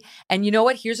Chick-fil-A. And you know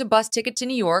what? Here's a bus ticket to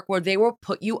New York where they will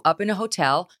put you up in a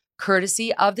hotel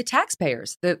courtesy of the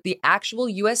taxpayers. The actual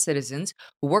U.S. citizens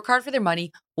who work hard for their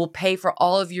money will pay for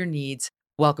all of your needs.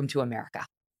 Welcome to America.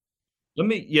 Let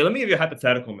me give you a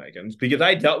hypothetical, Megan, because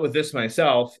I dealt with this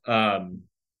myself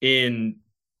in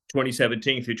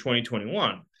 2017 through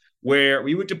 2021, where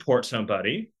we would deport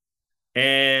somebody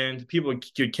and people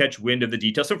could catch wind of the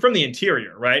details. So from the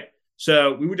interior, right?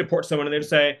 So we would deport someone and they'd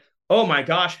say, oh my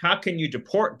gosh, how can you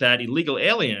deport that illegal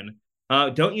alien?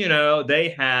 Don't you know they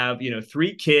have,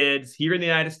 3 kids here in the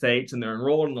United States and they're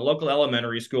enrolled in the local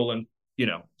elementary school and,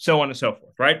 so on and so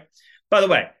forth, right? By the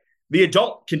way, the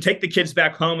adult can take the kids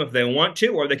back home if they want to,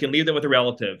 or they can leave them with a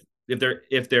relative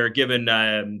if they're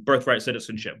given birthright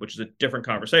citizenship, which is a different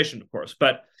conversation, of course.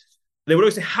 But they would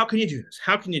always say, how can you do this?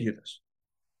 How can you do this?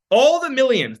 All the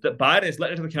millions that Biden has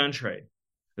let into the country,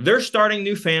 they're starting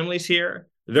new families here.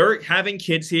 They're having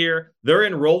kids here. They're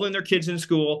enrolling their kids in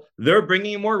school. They're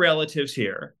bringing more relatives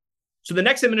here. So the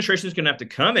next administration is going to have to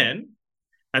come in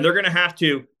and they're going to have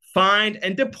to find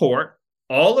and deport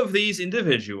all of these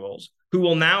individuals who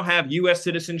will now have U.S.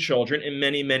 citizen children in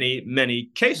many, many,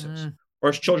 many cases,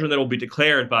 or children that will be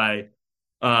declared by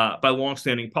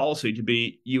longstanding policy to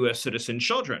be U.S. citizen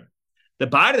children. The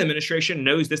Biden administration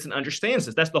knows this and understands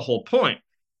this. That's the whole point.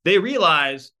 They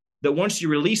realize that once you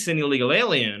release an illegal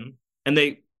alien and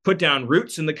they put down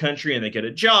roots in the country and they get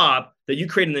a job, that you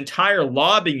create an entire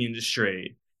lobbying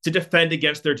industry to defend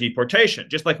against their deportation,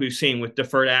 just like we've seen with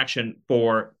deferred action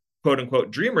for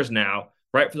quote-unquote dreamers now,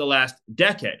 right, for the last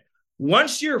decade.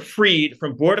 Once you're freed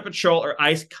from Border Patrol or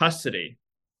ICE custody,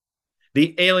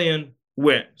 the alien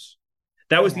wins.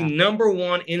 That was the number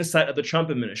one insight of the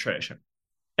Trump administration.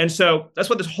 And so that's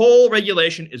what this whole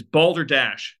regulation is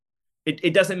balderdash.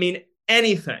 It doesn't mean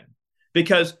anything,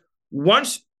 because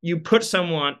once you put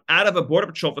someone out of a Border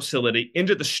Patrol facility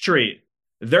into the street,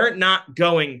 they're not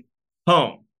going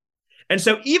home. And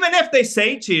so even if they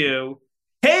say to you,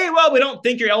 hey, well, we don't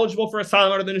think you're eligible for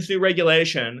asylum under this new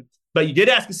regulation, but you did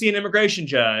ask to see an immigration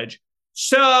judge,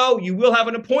 so you will have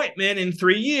an appointment in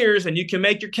 3 years and you can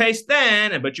make your case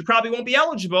then, but you probably won't be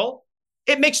eligible.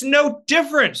 It makes no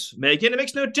difference, Megan. It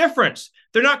makes no difference.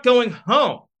 They're not going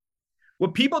home.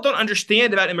 What people don't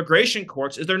understand about immigration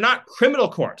courts is they're not criminal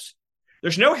courts.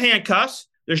 There's no handcuffs.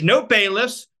 There's no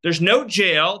bailiffs. There's no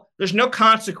jail. There's no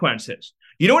consequences.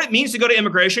 You know what it means to go to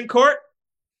immigration court?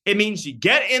 It means you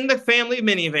get in the family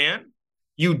minivan,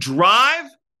 you drive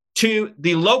to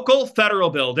the local federal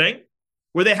building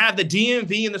where they have the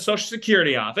DMV and the Social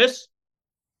Security office.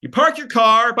 You park your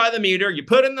car by the meter, you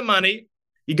put in the money,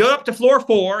 you go up to floor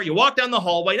 4, you walk down the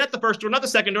hallway, not the first door, not the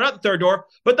second door, not the third door,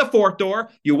 but the 4th door.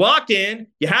 You walk in,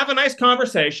 you have a nice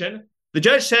conversation. The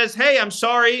judge says, hey, I'm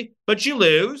sorry, but you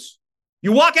lose.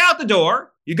 You walk out the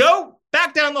door, you go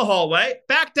back down the hallway,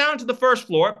 back down to the 1st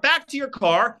floor, back to your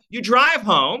car, you drive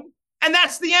home, and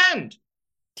that's the end.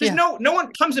 There's no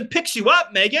one comes and picks you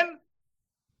up, Megan.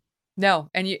 No,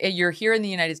 and you're here in the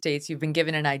United States. You've been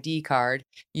given an ID card.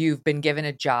 You've been given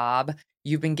a job.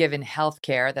 You've been given health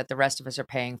care that the rest of us are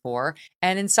paying for.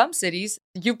 And in some cities,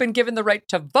 you've been given the right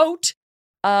to vote.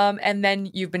 And then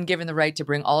you've been given the right to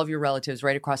bring all of your relatives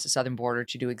right across the southern border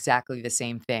to do exactly the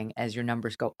same thing as your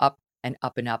numbers go up and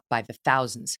up and up by the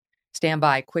thousands. Stand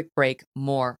by, quick break,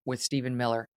 more with Stephen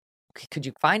Miller. Could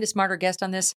you find a smarter guest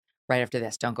on this? Right after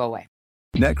this. Don't go away.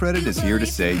 NetCredit is here to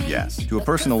say yes to a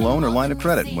personal loan or line of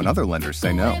credit when other lenders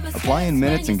say no. Apply in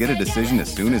minutes and get a decision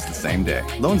as soon as the same day.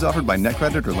 Loans offered by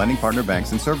NetCredit or lending partner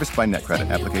banks and serviced by NetCredit.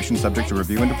 Application subject to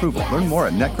review and approval. Learn more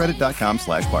at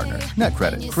netcredit.com/partner.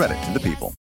 NetCredit. Credit to the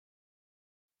people.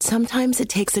 Sometimes it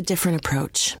takes a different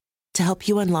approach to help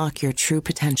you unlock your true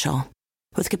potential.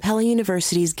 With Capella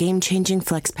University's game-changing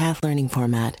FlexPath learning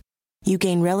format, you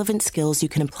gain relevant skills you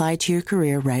can apply to your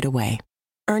career right away.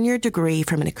 Earn your degree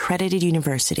from an accredited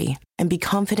university and be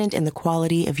confident in the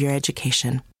quality of your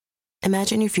education.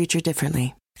 Imagine your future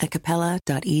differently at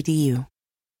capella.edu.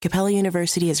 Capella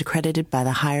University is accredited by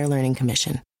the Higher Learning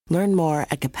Commission. Learn more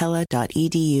at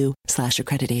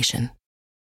capella.edu/accreditation.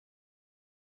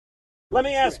 Let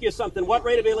me ask you something. What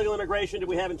rate of illegal immigration do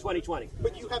we have in 2020?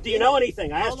 Do you know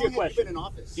anything? I asked you a question. How long have you been in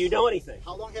office? Do you know anything?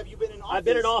 How long have you been in office? I've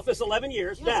been in office 11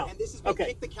 years. Yes, now, and this has been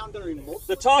kicked the count during multiple.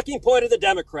 The talking point of the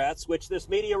Democrats, which this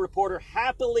media reporter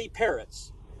happily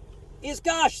parrots, is,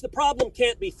 gosh, the problem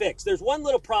can't be fixed. There's one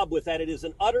little problem with that. It is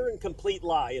an utter and complete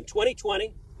lie. In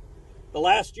 2020, the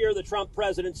last year of the Trump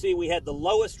presidency, we had the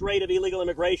lowest rate of illegal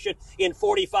immigration in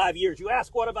 45 years. You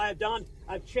ask, what have I done?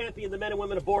 I've championed the men and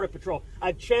women of Border Patrol.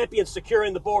 I've championed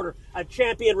securing the border. I've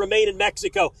championed Remain in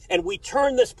Mexico. And we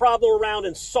turned this problem around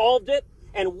and solved it.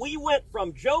 And we went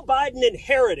from Joe Biden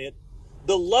inherited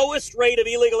the lowest rate of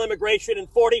illegal immigration in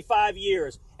 45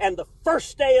 years. And the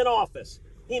first day in office,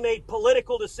 He made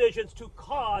political decisions to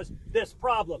cause this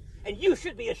problem. And you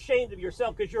should be ashamed of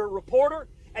yourself because you're a reporter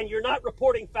and you're not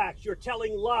reporting facts. You're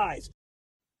telling lies.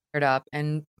 Up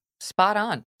and spot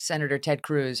on, Senator Ted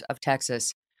Cruz of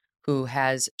Texas, who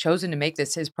has chosen to make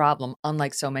this his problem,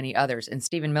 unlike so many others. And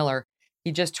Stephen Miller,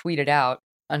 he just tweeted out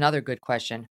another good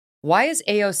question. Why is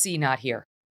AOC not here?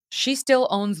 She still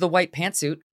owns the white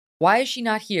pantsuit. Why is she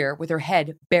not here with her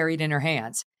head buried in her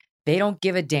hands? They don't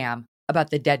give a damn about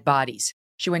the dead bodies.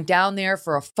 She went down there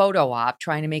for a photo op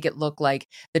trying to make it look like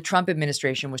the Trump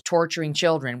administration was torturing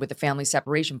children with the family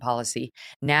separation policy.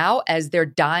 Now, as they're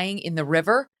dying in the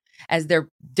river, as their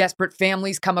desperate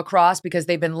families come across because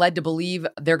they've been led to believe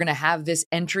they're going to have this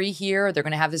entry here, they're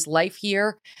going to have this life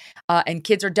here, and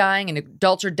kids are dying and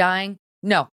adults are dying.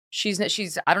 No, she's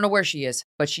I don't know where she is,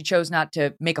 but she chose not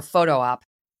to make a photo op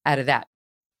out of that.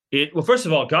 Well, first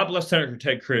of all, God bless Senator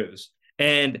Ted Cruz.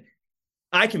 And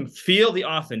I can feel the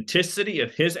authenticity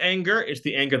of his anger. It's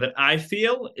the anger that I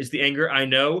feel. It's the anger I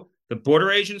know the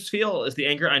border agents feel. It's the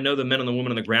anger I know the men and the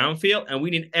women on the ground feel. And we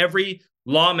need every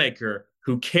lawmaker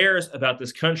who cares about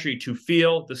this country to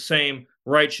feel the same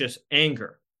righteous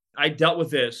anger. I dealt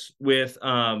with this with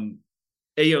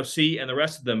AOC and the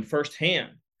rest of them firsthand,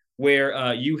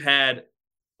 where you had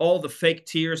all the fake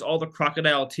tears, all the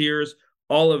crocodile tears,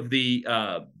 all of the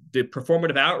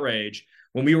performative outrage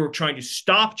when we were trying to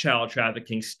stop child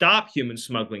trafficking, stop human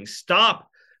smuggling, stop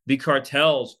the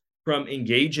cartels from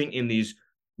engaging in these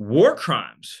war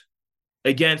crimes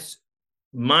against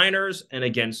minors and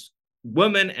against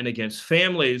women and against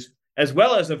families, as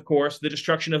well as, of course, the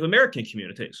destruction of American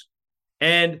communities.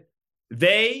 And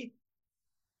they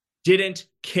didn't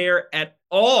care at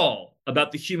all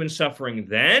about the human suffering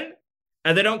then,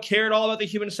 and they don't care at all about the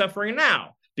human suffering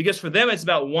now, because for them, it's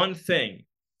about one thing.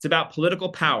 It's about political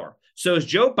power. So as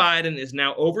Joe Biden is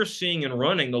now overseeing and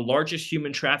running the largest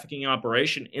human trafficking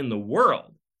operation in the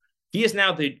world, he is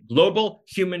now the global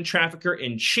human trafficker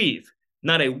in chief.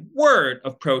 Not a word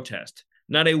of protest,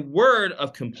 not a word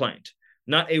of complaint,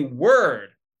 not a word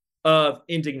of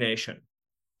indignation.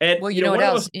 And well, you know what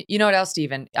else? You know what else,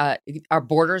 Stephen? Our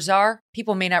borders are.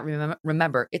 People may not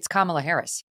remember. It's Kamala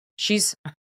Harris. She's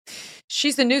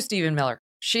the new Stephen Miller.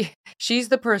 She's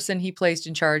the person he placed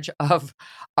in charge of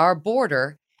our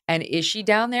border. And is she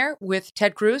down there with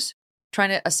Ted Cruz trying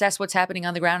to assess what's happening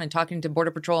on the ground and talking to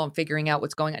Border Patrol and figuring out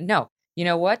what's going on? No. You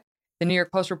know what? The New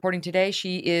York Post reporting today,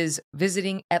 she is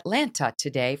visiting Atlanta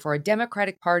today for a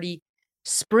Democratic Party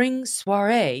spring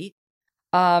soiree.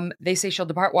 They say she'll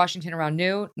depart Washington around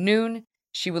noon.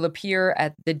 She will appear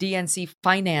at the DNC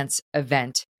finance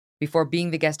event before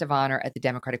being the guest of honor at the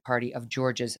Democratic Party of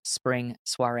Georgia's spring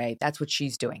soiree. That's what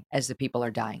she's doing as the people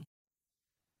are dying.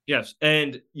 Yes.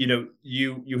 And,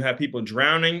 you have people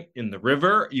drowning in the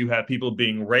river. You have people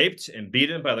being raped and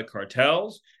beaten by the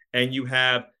cartels. And you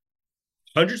have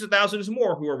hundreds of thousands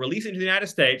more who are released into the United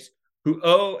States who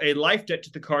owe a life debt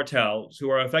to the cartels, who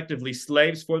are effectively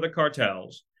slaves for the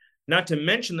cartels, not to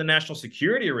mention the national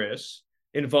security risks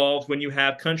involved when you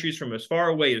have countries from as far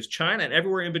away as China and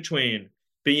everywhere in between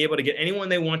being able to get anyone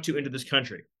they want to into this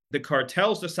country. The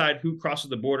cartels decide who crosses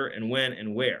the border and when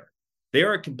and where. They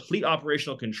are in complete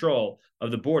operational control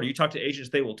of the border. You talk to agents,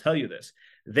 they will tell you this.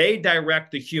 They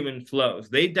direct the human flows.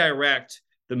 They direct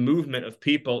the movement of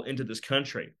people into this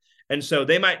country. And so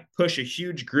they might push a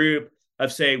huge group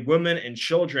of, say, women and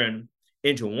children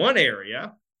into one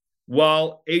area,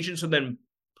 while agents are then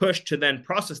pushed to then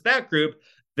process that group.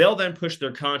 They'll then push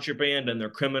their contraband and their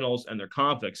criminals and their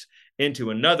convicts into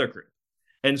another group.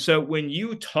 And so when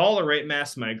you tolerate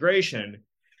mass migration,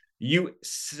 you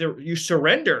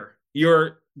surrender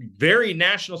your very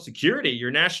national security,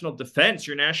 your national defense,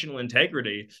 your national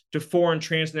integrity to foreign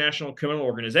transnational criminal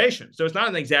organizations. So it's not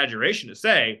an exaggeration to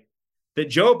say that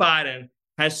Joe Biden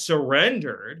has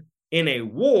surrendered in a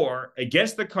war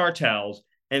against the cartels,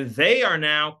 and they are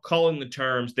now calling the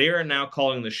terms, they are now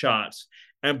calling the shots,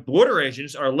 and border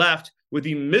agents are left with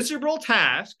the miserable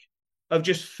task of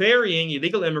just ferrying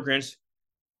illegal immigrants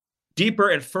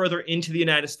deeper and further into the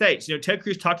United States. Ted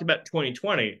Cruz talked about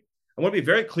 2020. I want to be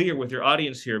very clear with your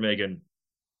audience here, Megan,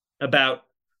 about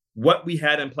what we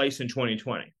had in place in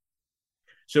 2020.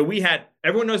 So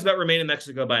everyone knows about Remain in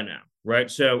Mexico by now, right?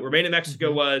 So Remain in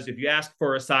Mexico was, if you ask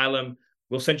for asylum,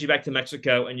 we'll send you back to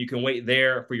Mexico and you can wait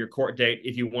there for your court date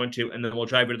if you want to, and then we'll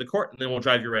drive you to the court and then we'll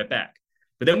drive you right back.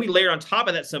 But then we layered on top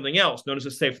of that something else known as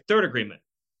a Safe Third Agreement,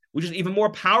 which is even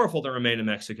more powerful than Remain in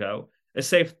Mexico. A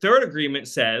Safe Third Agreement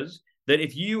says that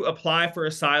if you apply for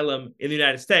asylum in the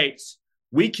United States,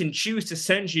 we can choose to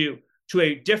send you to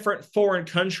a different foreign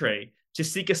country to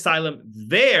seek asylum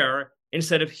there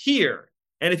instead of here.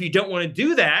 And if you don't want to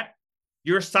do that,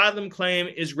 your asylum claim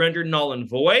is rendered null and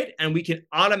void, and we can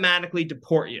automatically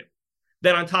deport you.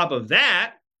 Then on top of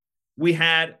that, we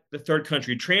had the third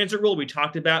country transit rule we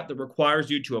talked about that requires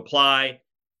you to apply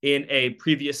in a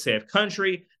previous safe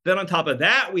country. Then on top of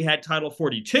that, we had Title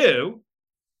 42.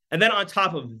 And then on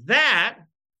top of that,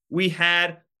 we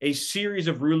had a series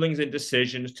of rulings and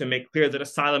decisions to make clear that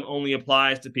asylum only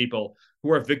applies to people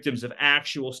who are victims of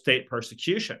actual state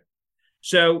persecution.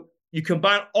 So you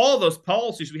combine all those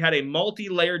policies, we had a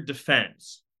multi-layered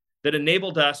defense that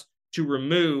enabled us to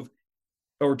remove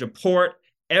or deport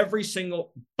every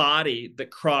single body that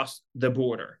crossed the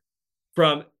border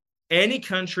from any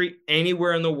country,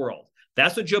 anywhere in the world.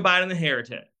 That's what Joe Biden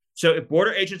inherited. So if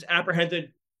border agents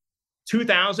apprehended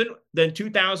 2,000, then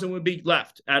 2,000 would be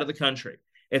left out of the country.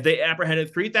 If they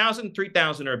apprehended 3,000,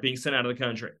 3,000 are being sent out of the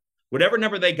country. Whatever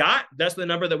number they got, that's the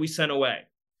number that we sent away.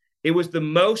 It was the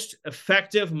most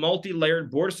effective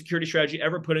multi-layered border security strategy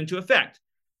ever put into effect.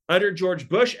 Under George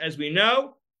Bush, as we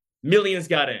know, millions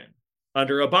got in.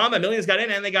 Under Obama, millions got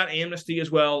in, and they got amnesty as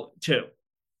well, too.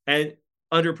 And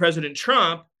under President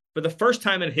Trump, for the first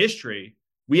time in history,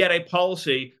 we had a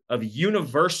policy of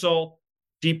universal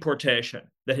deportation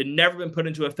that had never been put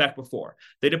into effect before.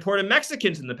 They deported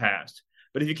Mexicans in the past,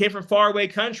 but if you came from faraway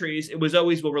countries, it was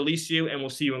always, we'll release you and we'll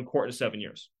see you in court in 7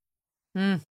 years.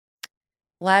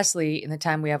 Lastly, in the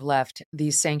time we have left,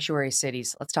 these sanctuary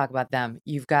cities, let's talk about them.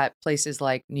 You've got places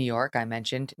like New York, I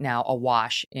mentioned, now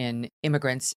awash in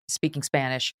immigrants speaking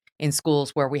Spanish in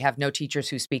schools where we have no teachers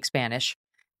who speak Spanish.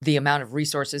 The amount of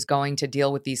resources going to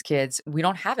deal with these kids, we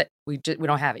don't have it. We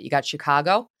don't have it. You got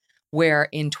Chicago, where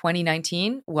in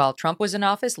 2019, while Trump was in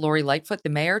office, Lori Lightfoot, the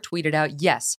mayor, tweeted out,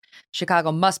 yes,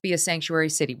 Chicago must be a sanctuary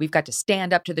city. We've got to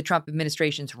stand up to the Trump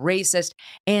administration's racist,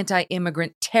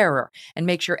 anti-immigrant terror and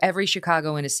make sure every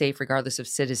Chicagoan is safe regardless of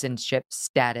citizenship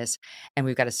status. And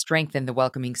we've got to strengthen the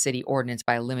welcoming city ordinance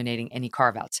by eliminating any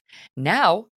carve-outs.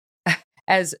 Now,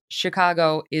 as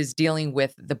Chicago is dealing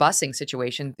with the busing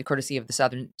situation, the courtesy of the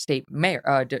Southern state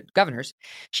governors,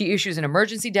 she issues an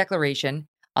emergency declaration.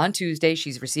 On Tuesday,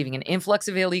 she's receiving an influx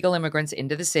of illegal immigrants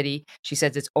into the city. She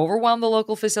says it's overwhelmed the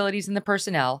local facilities and the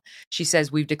personnel. She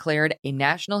says we've declared a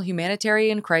national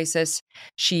humanitarian crisis.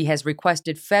 She has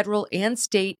requested federal and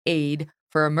state aid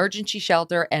for emergency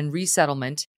shelter and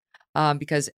resettlement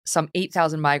because some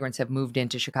 8,000 migrants have moved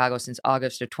into Chicago since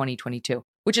August of 2022,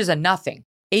 which is a nothing.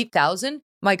 8,000?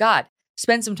 My God.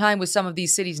 Spend some time with some of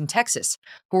these cities in Texas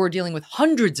who are dealing with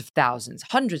hundreds of thousands,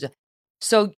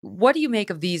 So what do you make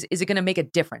of these? Is it going to make a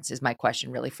difference, is my question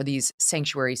really, for these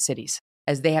sanctuary cities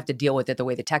as they have to deal with it the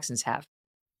way the Texans have?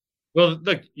 Well,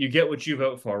 look, you get what you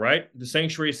vote for, right? The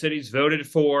sanctuary cities voted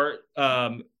for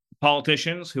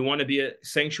politicians who want to be a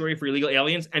sanctuary for illegal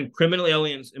aliens and criminal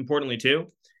aliens, importantly, too.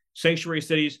 Sanctuary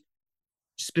cities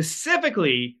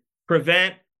specifically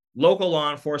prevent local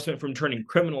law enforcement from turning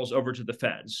criminals over to the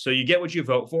feds. So you get what you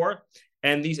vote for,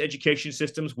 and these education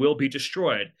systems will be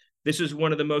destroyed. This is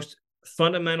one of the most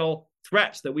fundamental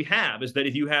threats that we have, is that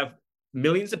if you have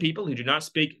millions of people who do not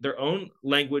speak their own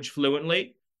language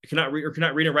fluently, cannot read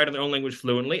and write in their own language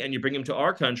fluently, and you bring them to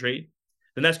our country,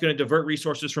 then that's going to divert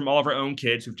resources from all of our own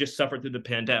kids who've just suffered through the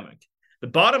pandemic. The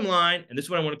bottom line, and this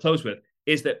is what I want to close with,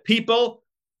 is that people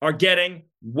are getting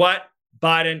what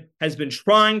Biden has been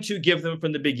trying to give them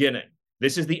from the beginning.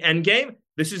 This is the end game.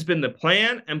 This has been the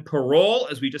plan, and parole,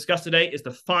 as we discussed today, is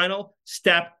the final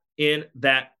step in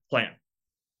that plan.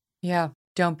 Yeah,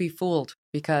 don't be fooled,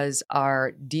 because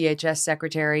our DHS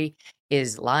secretary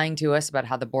is lying to us about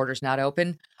how the border's not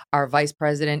open. Our vice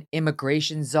president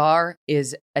immigration czar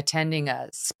is attending a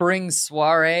spring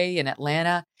soiree in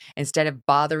Atlanta instead of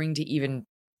bothering to even,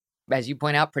 as you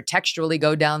point out, pretextually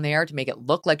go down there to make it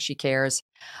look like she cares.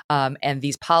 And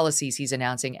these policies he's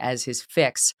announcing as his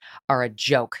fix are a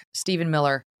joke. Stephen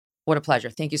Miller, what a pleasure.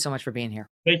 Thank you so much for being here.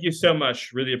 Thank you so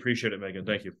much. Really appreciate it, Megan.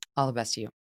 Thank you. All the best to you.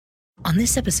 On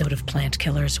this episode of Plant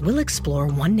Killers, we'll explore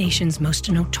one nation's most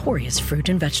notorious fruit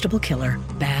and vegetable killer,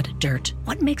 bad dirt.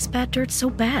 What makes bad dirt so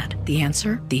bad? The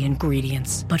answer? The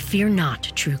ingredients. But fear not,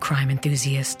 true crime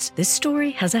enthusiasts. This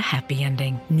story has a happy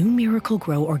ending. New Miracle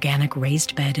Grow organic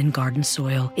raised bed and garden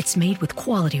soil. It's made with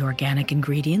quality organic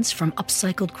ingredients from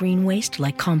upcycled green waste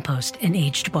like compost and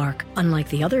aged bark. Unlike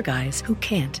the other guys who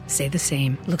can't say the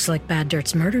same. Looks like bad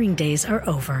dirt's murdering days are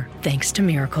over, thanks to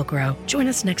Miracle Grow. Join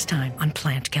us next time on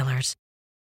Plant Killers.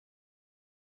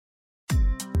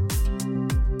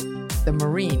 The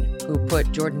Marine who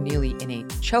put Jordan Neely in a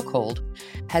chokehold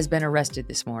has been arrested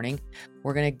this morning.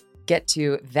 We're going to get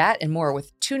to that and more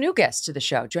with two new guests to the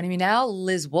show. Joining me now,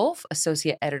 Liz Wolfe,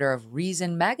 associate editor of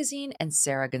Reason Magazine, and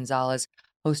Sara Gonzales,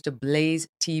 host of Blaze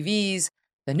TV's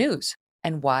The News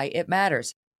and Why It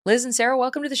Matters. Liz and Sarah,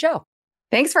 welcome to the show.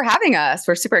 Thanks for having us.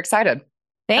 We're super excited.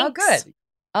 Oh, good.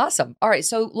 Awesome. All right.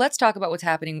 So let's talk about what's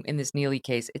happening in this Neely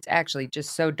case. It's actually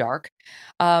just so dark.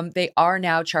 They are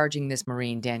now charging this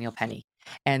Marine, Daniel Penny.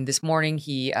 And this morning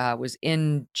he was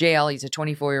in jail. He's a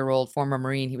 24-year-old former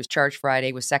Marine. He was charged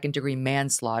Friday with second-degree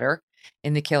manslaughter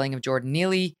in the killing of Jordan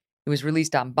Neely. He was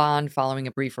released on bond following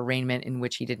a brief arraignment in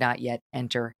which he did not yet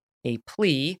enter a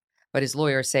plea. But his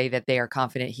lawyers say that they are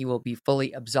confident he will be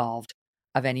fully absolved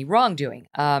of any wrongdoing.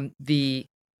 The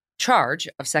charge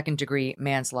of second-degree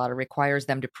manslaughter requires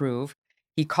them to prove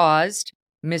he caused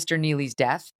Mr. Neely's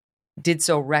death, did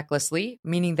so recklessly,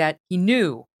 meaning that he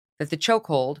knew that the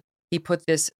chokehold he put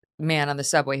this man on the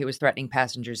subway who was threatening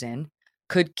passengers in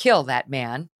could kill that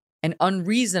man and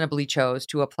unreasonably chose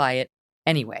to apply it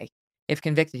anyway. If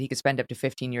convicted, he could spend up to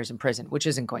 15 years in prison, which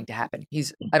isn't going to happen.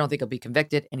 I don't think he'll be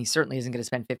convicted, and he certainly isn't going to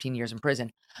spend 15 years in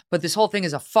prison. But this whole thing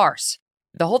is a farce.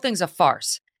 The whole thing's a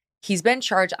farce. He's been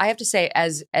charged. I have to say,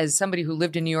 as somebody who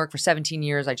lived in New York for 17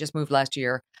 years, I just moved last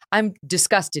year, I'm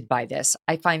disgusted by this.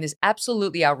 I find this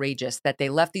absolutely outrageous that they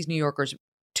left these New Yorkers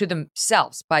to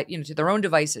themselves, to their own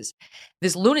devices.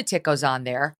 This lunatic goes on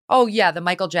there. Oh, yeah, the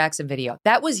Michael Jackson video.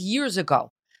 That was years ago.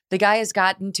 The guy has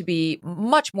gotten to be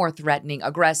much more threatening,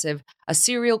 aggressive, a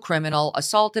serial criminal,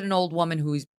 assaulted an old woman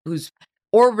whose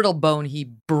orbital bone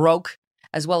he broke,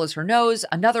 as well as her nose.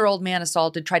 Another old man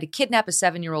assaulted, tried to kidnap a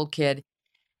 7-year-old kid.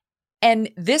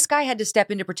 And this guy had to step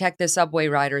in to protect the subway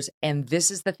riders, and this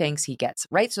is the thanks he gets,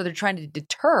 right? So they're trying to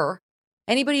deter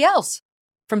anybody else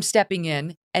from stepping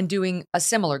in and doing a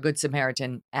similar Good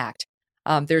Samaritan act.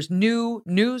 There's new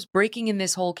news breaking in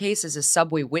this whole case as a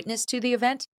subway witness to the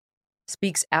event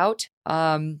speaks out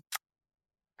and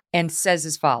says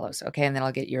as follows, okay, and then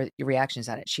I'll get your reactions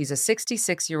on it. She's a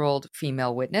 66-year-old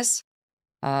female witness.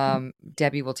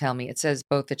 Debbie will tell me. It says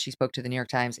both that she spoke to the New York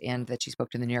Times and that she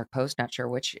spoke to the New York Post. Not sure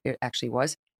which it actually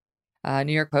was.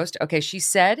 New York Post. Okay, she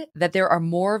said that there are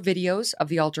more videos of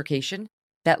the altercation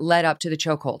that led up to the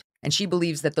chokehold, and she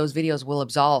believes that those videos will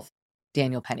absolve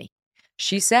Daniel Penny.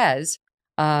 She says,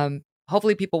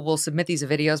 hopefully people will submit these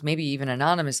videos, maybe even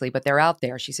anonymously, but they're out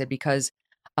there, she said, because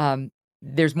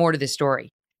there's more to this story.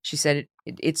 She said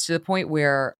it's to the point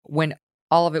where when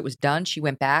all of it was done, she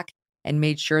went back and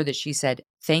made sure that she said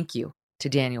thank you to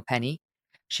Daniel Penny.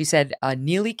 She said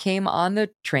Neely came on the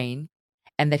train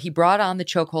and that he brought on the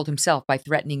chokehold himself by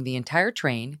threatening the entire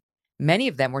train. Many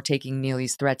of them were taking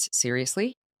Neely's threats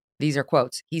seriously. These are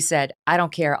quotes. He said, "I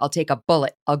don't care. I'll take a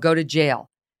bullet. I'll go to jail,"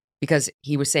 because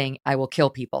he was saying, "I will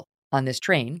kill people on this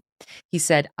train." He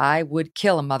said, "I would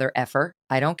kill a mother effer.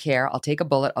 I don't care. I'll take a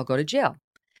bullet. I'll go to jail."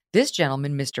 This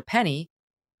gentleman, Mr. Penny,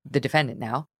 the defendant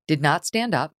now, did not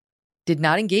stand up, did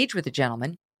not engage with the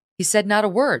gentleman. He said not a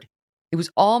word. It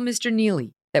was all Mr.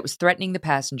 Neely that was threatening the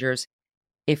passengers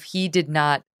if he did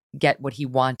not get what he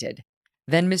wanted.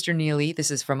 Then Mr. Neely, this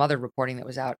is from other reporting that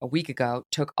was out a week ago,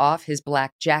 took off his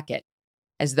black jacket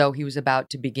as though he was about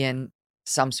to begin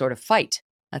some sort of fight.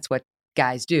 That's what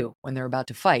guys do when they're about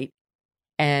to fight.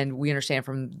 And we understand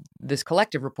from this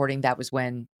collective reporting that was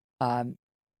when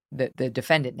the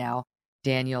defendant now,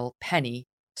 Daniel Penny,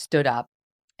 stood up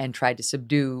and tried to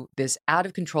subdue this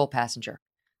out-of-control passenger.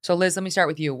 So, Liz, let me start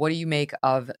with you. What do you make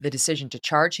of the decision to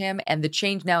charge him and the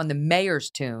change now in the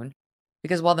mayor's tune?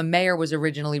 Because while the mayor was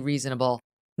originally reasonable,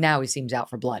 now he seems out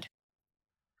for blood.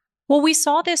 Well, we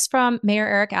saw this from Mayor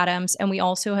Eric Adams, and we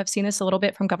also have seen this a little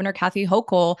bit from Governor Kathy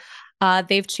Hochul.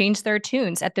 They've changed their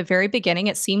tunes. At the very beginning,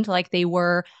 it seemed like they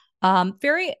were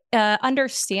very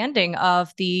understanding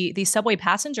of the subway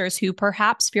passengers who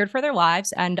perhaps feared for their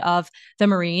lives, and of the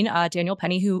Marine, Daniel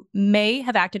Penny, who may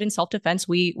have acted in self-defense.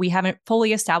 We haven't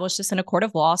fully established this in a court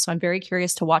of law, so I'm very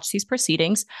curious to watch these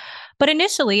proceedings. But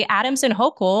initially, Adams and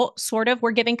Hochul sort of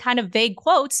were giving kind of vague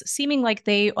quotes, seeming like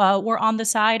they were on the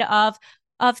side of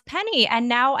Penny. And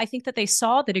now I think that they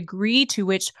saw the degree to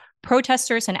which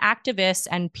protesters and activists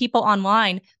and people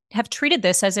online have treated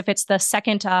this as if it's the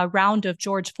second round of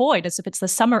George Floyd, as if it's the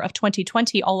summer of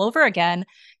 2020 all over again.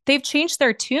 They've changed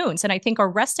their tunes and I think are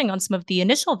resting on some of the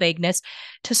initial vagueness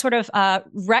to sort of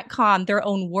retcon their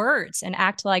own words and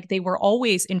act like they were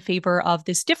always in favor of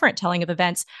this different telling of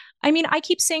events. I mean, I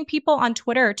keep seeing people on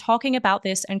Twitter talking about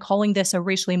this and calling this a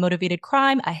racially motivated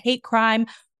crime, a hate crime,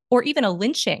 or even a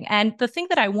lynching. And the thing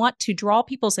that I want to draw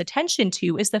people's attention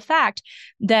to is the fact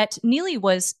that Neely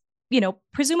was,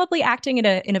 presumably acting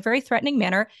in a very threatening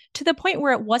manner to the point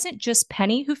where it wasn't just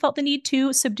Penny who felt the need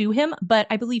to subdue him, but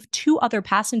I believe 2 other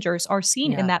passengers are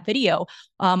seen in that video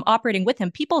operating with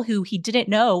him, people who he didn't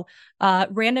know,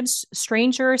 random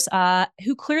strangers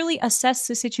who clearly assessed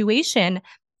the situation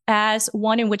as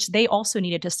one in which they also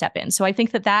needed to step in. So I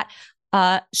think that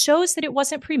shows that it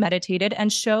wasn't premeditated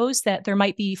and shows that there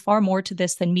might be far more to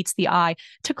this than meets the eye.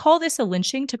 To call this a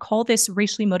lynching, to call this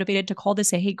racially motivated, to call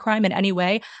this a hate crime in any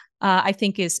way, I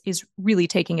think is really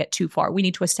taking it too far. We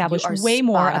need to establish way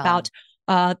more about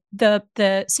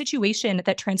the situation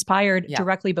that transpired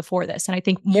directly before this. And I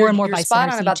think more and more you're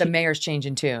spot on about the mayor's change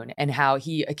in tune and how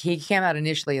he came out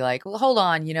initially like, well, hold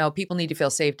on, people need to feel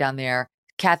safe down there.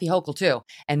 Kathy Hochul too.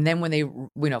 And then when they,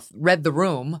 read the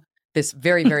room, this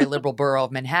very, very liberal borough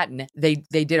of Manhattan, they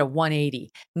did a 180.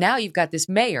 Now you've got this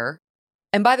mayor.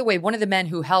 And by the way, one of the men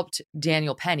who helped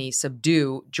Daniel Penny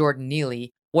subdue Jordan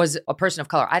Neely was a person of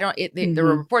color. There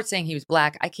were reports saying he was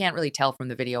black. I can't really tell from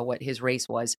the video what his race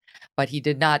was, but he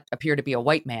did not appear to be a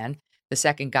white man. The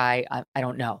second guy, I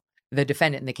don't know. The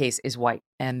defendant in the case is white,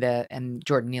 and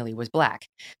Jordan Neely was black.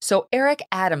 So Eric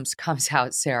Adams comes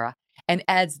out, Sarah, and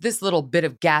adds this little bit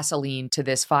of gasoline to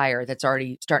this fire that's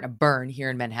already starting to burn here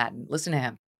in Manhattan. Listen to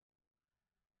him.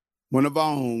 One of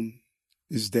our own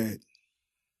is dead.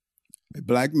 A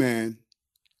black man,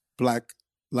 black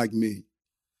like me.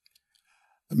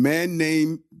 A man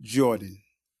named Jordan,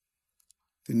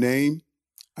 the name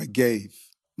I gave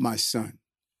my son.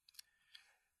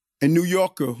 A New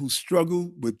Yorker who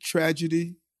struggled with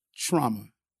tragedy, trauma,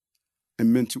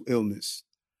 and mental illness.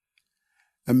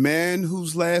 A man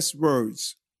whose last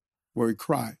words were a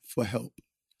cry for help.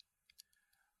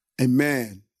 A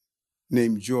man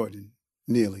named Jordan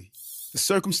Neely. The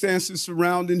circumstances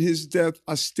surrounding his death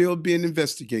are still being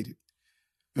investigated.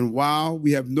 And while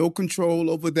we have no control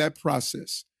over that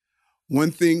process,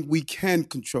 one thing we can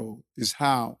control is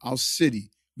how our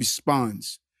city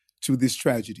responds to this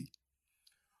tragedy.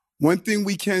 One thing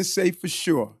we can say for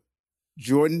sure,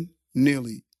 Jordan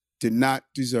Neely did not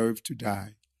deserve to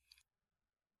die.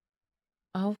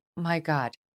 Oh my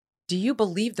God. Do you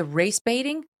believe the race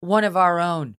baiting? One of our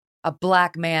own, a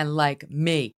black man like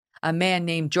me, a man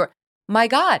named Jordan. My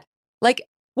God,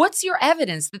 what's your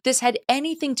evidence that this had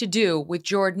anything to do with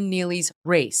Jordan Neely's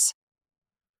race?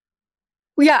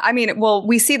 Yeah,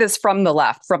 we see this from the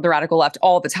left, from the radical left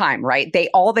all the time, right?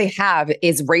 All they have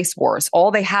is race wars.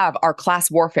 All they have are class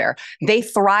warfare. They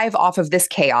thrive off of this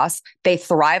chaos. They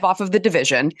thrive off of the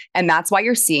division. And that's why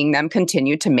you're seeing them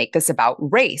continue to make this about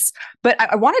race. But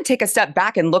I want to take a step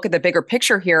back and look at the bigger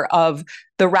picture here of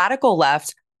the radical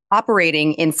left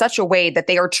operating in such a way that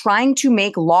they are trying to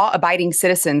make law-abiding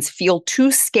citizens feel too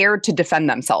scared to defend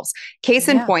themselves. Case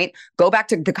in point, go back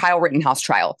to the Kyle Rittenhouse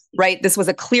trial, right? This was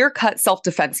a clear-cut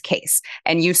self-defense case.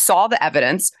 And you saw the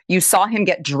evidence. You saw him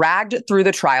get dragged through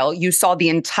the trial. You saw the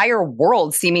entire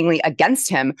world seemingly against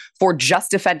him for just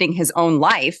defending his own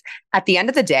life. At the end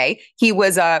of the day, he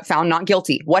was found not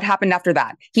guilty. What happened after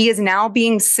that? He is now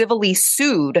being civilly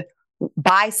sued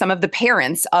by some of the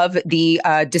parents of the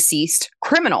deceased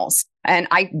criminals. And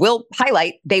I will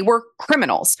highlight, they were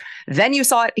criminals. Then you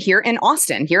saw it here in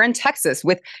Austin, here in Texas,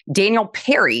 with Daniel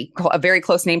Perry, a very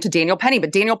close name to Daniel Penny,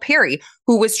 but Daniel Perry,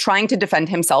 who was trying to defend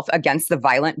himself against the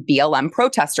violent BLM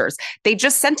protesters. They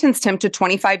just sentenced him to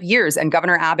 25 years, and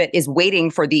Governor Abbott is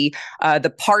waiting for the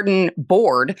pardon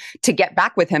board to get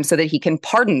back with him so that he can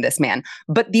pardon this man.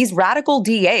 But these radical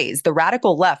DAs, the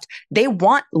radical left, they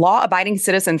want law-abiding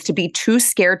citizens to be too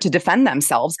scared to defend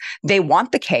themselves. They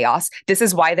want the chaos. This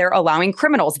is why they're allowing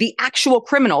criminals, the actual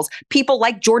criminals, people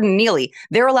like Jordan Neely,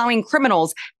 they're allowing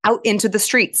criminals out into the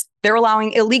streets. They're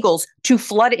allowing illegals to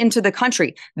flood into the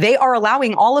country. They are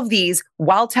allowing all of these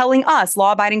while telling us,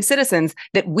 law-abiding citizens,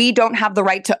 that we don't have the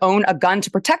right to own a gun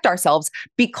to protect ourselves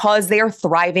because they are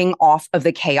thriving off of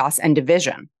the chaos and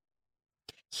division.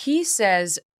 He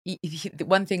says,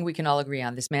 one thing we can all agree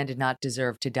on, this man did not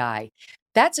deserve to die.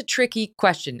 That's a tricky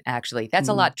question, actually. That's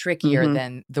a lot trickier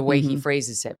than the way he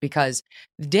phrases it, because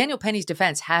Daniel Penny's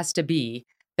defense has to be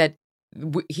that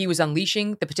he was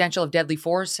unleashing the potential of deadly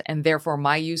force, and therefore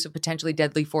my use of potentially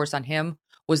deadly force on him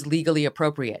was legally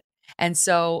appropriate. And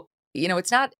so,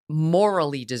 it's not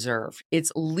morally deserved.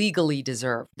 It's legally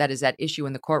deserved. That is that issue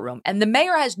in the courtroom. And the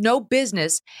mayor has no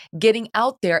business getting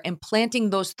out there and planting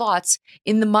those thoughts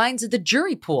in the minds of the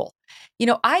jury pool.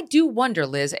 I do wonder,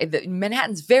 Liz,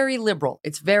 Manhattan's very liberal.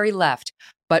 It's very left,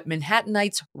 but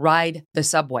Manhattanites ride the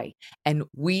subway. And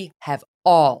we have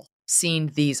all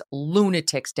seen these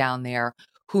lunatics down there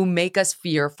who make us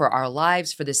fear for our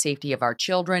lives, for the safety of our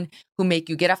children, who make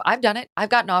you get off. I've done it. I've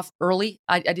gotten off early.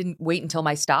 I didn't wait until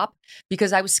my stop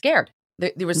because I was scared.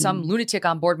 There was some lunatic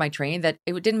on board my train that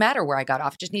it didn't matter where I got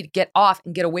off. I just need to get off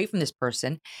and get away from this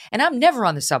person. And I'm never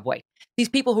on the subway. These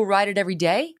people who ride it every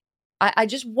day, I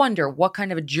just wonder what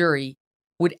kind of a jury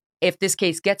would, if this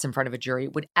case gets in front of a jury,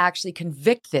 would actually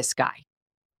convict this guy.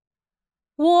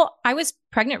 Well, I was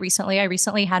pregnant recently. I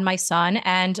recently had my son.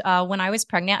 And when I was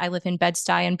pregnant, I live in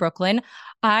Bed-Stuy in Brooklyn.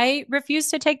 I refused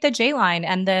to take the J line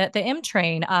and the M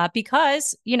train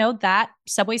because, that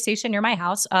subway station near my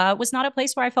house was not a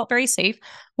place where I felt very safe.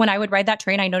 When I would ride that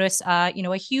train, I noticed, a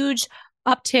huge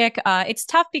uptick. It's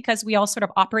tough because we all sort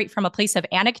of operate from a place of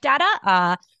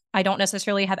anecdata. I don't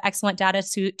necessarily have excellent data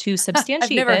to substantiate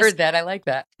I've never this. heard that. I like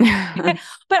that.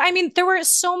 But I mean, there were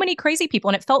so many crazy people,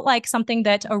 and it felt like something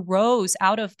that arose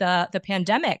out of the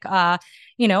pandemic.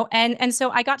 And so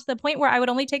I got to the point where I would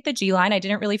only take the G line. I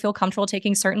didn't really feel comfortable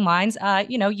taking certain lines.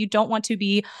 You don't want to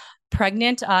be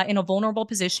pregnant in a vulnerable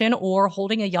position or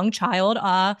holding a young child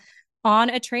on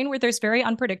a train where there's very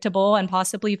unpredictable and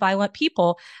possibly violent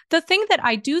people. The thing that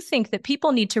I do think that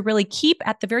people need to really keep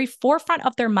at the very forefront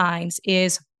of their minds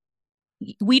is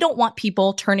we don't want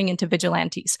people turning into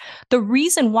vigilantes. The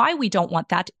reason why we don't want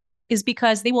that is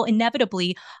because they will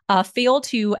inevitably fail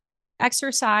to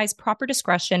exercise proper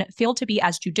discretion, fail to be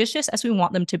as judicious as we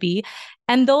want them to be,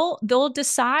 and they'll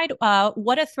decide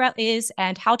what a threat is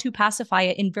and how to pacify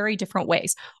it in very different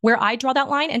ways. Where I draw that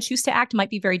line and choose to act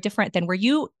might be very different than where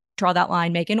you draw that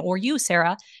line, Megan, or you,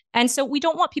 Sarah. And so we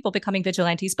don't want people becoming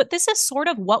vigilantes, but this is sort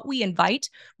of what we invite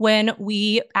when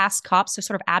we ask cops to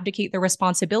sort of abdicate their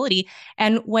responsibility.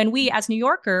 And when we, as New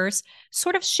Yorkers,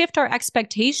 sort of shift our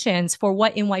expectations for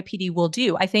what NYPD will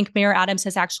do. I think Mayor Adams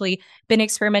has actually been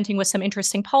experimenting with some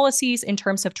interesting policies in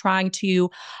terms of trying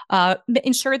to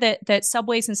ensure that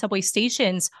subways and subway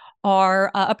stations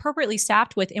are appropriately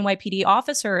staffed with NYPD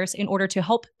officers in order to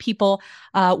help people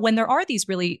when there are these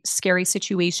really scary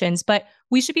situations. But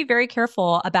we should be very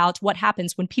careful about what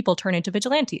happens when people turn into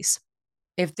vigilantes.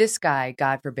 If this guy,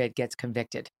 God forbid, gets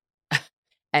convicted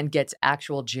and gets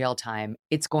actual jail time,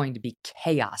 it's going to be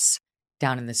chaos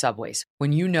down in the subways.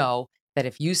 When you know that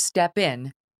if you step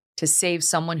in to save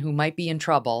someone who might be in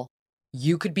trouble,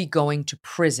 you could be going to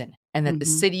prison and that the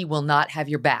city will not have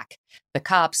your back. The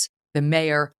cops, the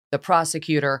mayor, the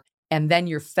prosecutor, and then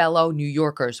your fellow New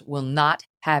Yorkers will not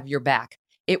have your back.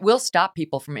 It will stop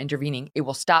people from intervening. It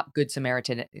will stop Good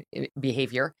Samaritan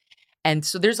behavior. And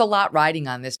so there's a lot riding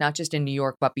on this, not just in New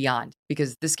York, but beyond,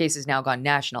 because this case has now gone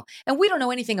national. And we don't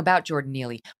know anything about Jordan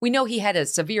Neely. We know he had a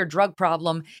severe drug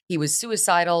problem. He was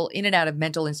suicidal, in and out of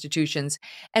mental institutions.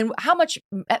 And how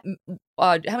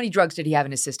many drugs did he have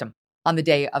in his system on the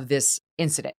day of this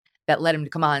incident that led him to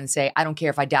come on and say, I don't care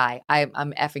if I die,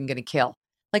 I'm effing going to kill?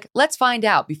 Like, let's find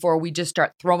out before we just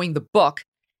start throwing the book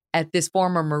at this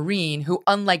former Marine who,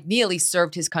 unlike Neely,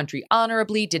 served his country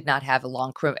honorably, did not have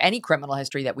any criminal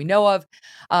history that we know of.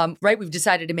 Right? We've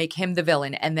decided to make him the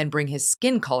villain and then bring his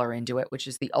skin color into it, which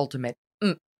is the ultimate.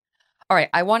 All right.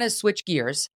 I want to switch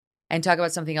gears and talk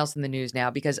about something else in the news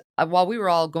now, because while we were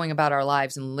all going about our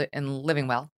lives and living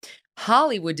well,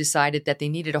 Hollywood decided that they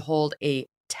needed to hold a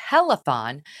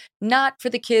telethon, not for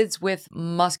the kids with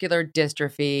muscular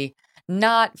dystrophy,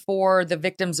 not for the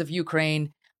victims of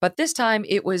Ukraine, but this time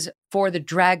it was for the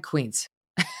drag queens.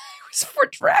 It was for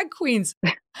drag queens.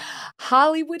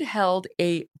 Hollywood held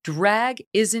a Drag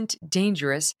Isn't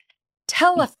Dangerous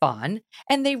telethon,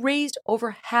 and they raised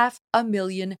over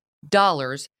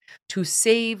 $500,000 to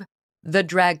save the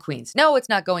drag queens. No, it's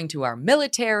not going to our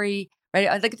military,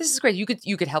 right? Like, this is great. You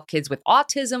could help kids with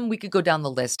autism. We could go down the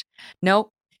list. No,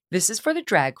 this is for the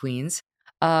drag queens.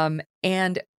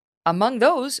 And among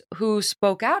those who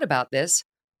spoke out about this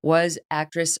was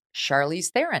actress Charlize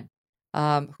Theron,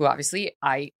 who obviously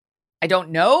I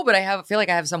don't know, but I feel like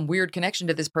I have some weird connection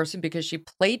to this person because she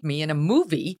played me in a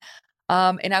movie.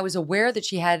 And I was aware that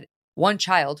she had one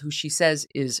child who she says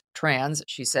is trans.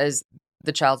 She says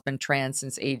the child's been trans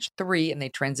since age 3, and they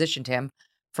transitioned him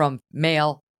from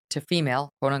male to female,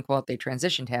 quote unquote. They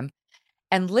transitioned him.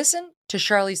 And listen to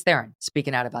Charlize Theron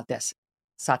speaking out about this.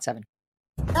 SOT 7.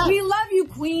 We love you,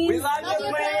 Queen. We love you,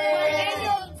 Queen. We're in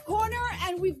your corner,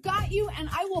 and we've got you, and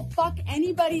I will fuck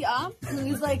anybody up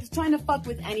who's like trying to fuck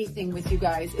with anything with you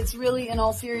guys. It's really, in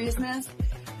all seriousness,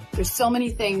 there's so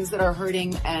many things that are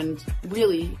hurting and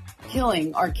really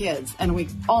killing our kids, and we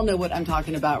all know what I'm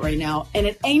talking about right now. And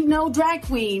it ain't no drag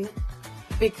queen,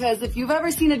 because if you've ever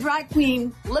seen a drag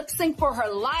queen lip sync for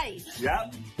her life,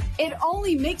 yep, it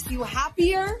only makes you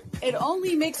happier. It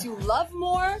only makes you love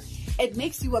more. It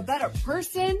makes you a better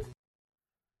person.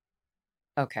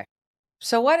 Okay.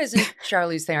 So why doesn't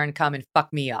Charlize Theron come and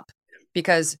fuck me up?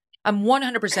 Because I'm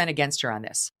 100% against her on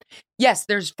this. Yes,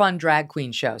 there's fun drag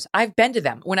queen shows. I've been to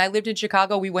them. When I lived in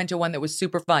Chicago, we went to one that was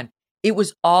super fun. It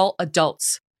was all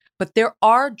adults. But there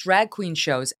are drag queen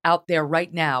shows out there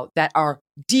right now that are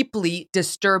deeply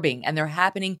disturbing, and they're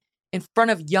happening in front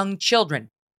of young children.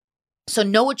 So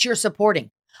know what you're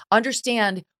supporting.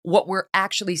 understand what we're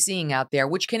actually seeing out there,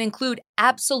 which can include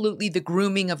absolutely the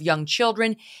grooming of young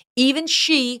children. Even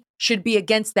she should be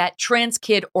against that, trans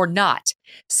kid or not.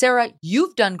 Sara,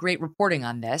 you've done great reporting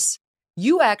on this.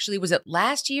 You actually, was it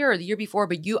last year or the year before,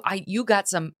 but you got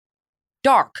some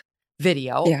dark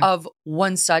video of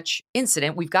one such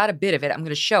incident. We've got a bit of it. I'm going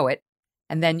to show it,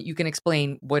 and then you can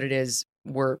explain what it is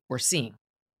we're seeing.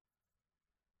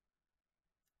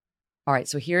 All right,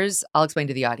 so I'll explain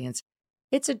to the audience.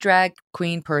 It's a drag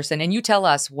queen person, and you tell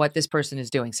us what this person is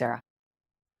doing, Sara.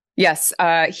 Yes,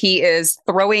 he is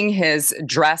throwing his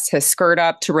dress, his skirt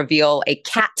up to reveal a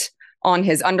cat on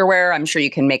his underwear. I'm sure you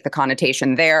can make the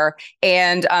connotation there.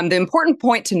 And the important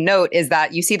point to note is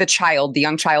that you see the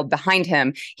young child behind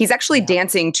him. He's actually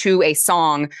dancing to a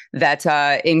song that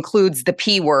includes the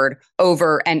P word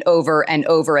over and over and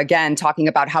over again, talking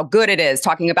about how good it is,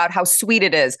 talking about how sweet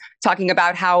it is, talking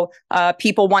about how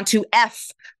people want to F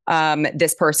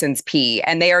this person's P.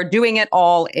 And they are doing it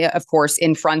all, of course,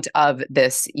 in front of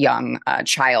this young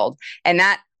child. And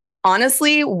that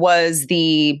honestly was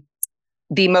the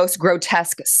most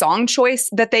grotesque song choice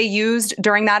that they used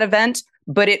during that event,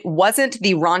 but it wasn't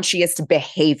the raunchiest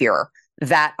behavior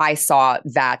that I saw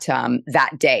that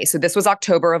day. So this was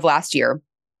October of last year.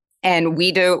 And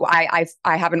I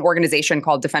have an organization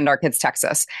called Defend Our Kids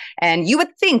Texas. And you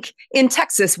would think in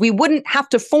Texas, we wouldn't have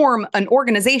to form an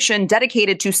organization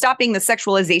dedicated to stopping the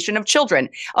sexualization of children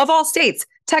of all states,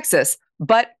 Texas,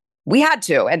 but we had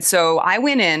to. And so I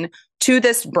went in to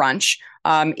this brunch.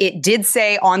 It did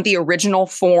say on the original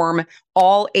form,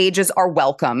 all ages are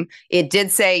welcome. It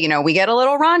did say, we get a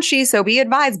little raunchy, so be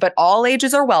advised, but all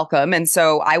ages are welcome. And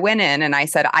so I went in and I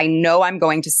said, I know I'm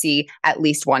going to see at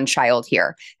least one child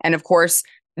here. And of course,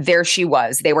 there she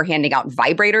was. They were handing out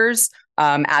vibrators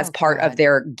as part of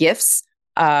their gifts.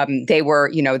 They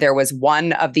were, there was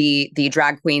one of the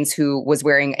drag queens who was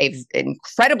wearing a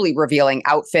incredibly revealing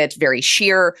outfit, very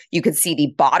sheer. You could see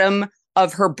the bottom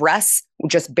of her breasts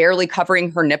just barely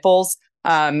covering her nipples.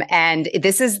 And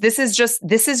this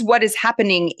is what is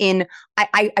happening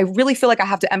I really feel like I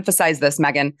have to emphasize this,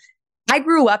 Megan. I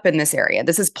grew up in this area.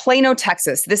 This is Plano,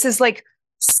 Texas. This is like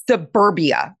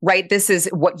suburbia, right? This is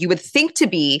what you would think to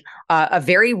be a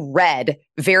very red,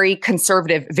 very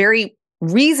conservative, very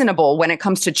reasonable when it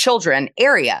comes to children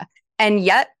area. And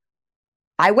yet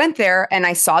I went there and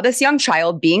I saw this young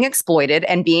child being exploited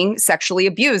and being sexually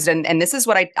abused. And this is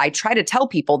what I try to tell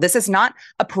people. This is not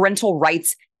a parental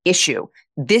rights issue.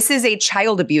 This is a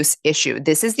child abuse issue.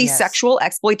 This is the sexual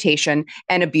exploitation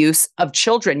and abuse of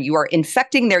children. You are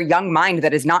infecting their young mind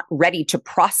that is not ready to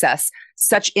process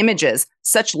such images,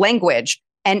 such language.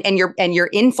 And you're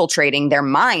infiltrating their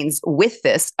minds with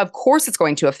this. Of course, it's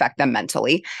going to affect them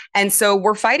mentally. And so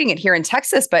we're fighting it here in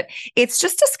Texas, but it's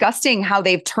just disgusting how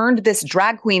they've turned this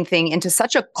drag queen thing into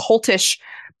such a cultish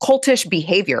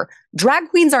behavior. Drag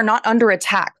queens are not under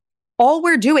attack. All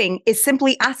we're doing is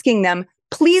simply asking them,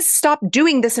 please stop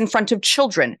doing this in front of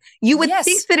children. You would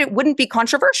think that it wouldn't be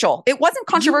controversial. It wasn't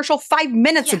controversial 5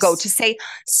 minutes ago to say,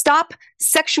 stop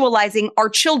sexualizing our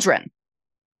children.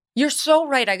 You're so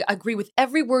right. I agree with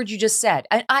every word you just said.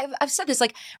 I've said this,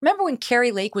 remember when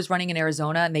Carrie Lake was running in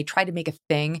Arizona and they tried to make a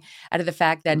thing out of the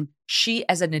fact that she,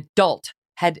 as an adult,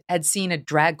 had seen a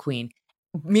drag queen.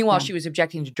 Meanwhile, she was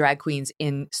objecting to drag queens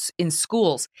in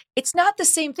schools. It's not the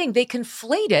same thing. They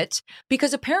conflate it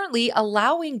because apparently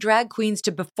allowing drag queens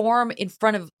to perform in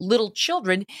front of little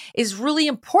children is really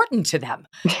important to them.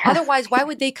 Otherwise, why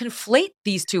would they conflate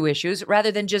these two issues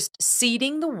rather than just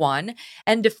ceding the one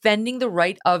and defending the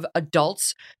right of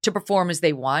adults to perform as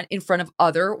they want in front of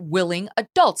other willing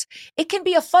adults? It can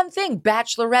be a fun thing.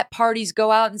 Bachelorette parties,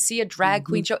 go out and see a drag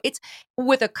queen show. It's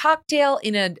with a cocktail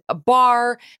in a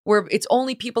bar where it's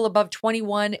only people above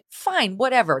 21, fine,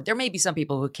 whatever. There may be some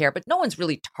people who care, but no one's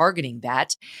really targeting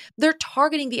that. They're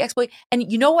targeting the exploit.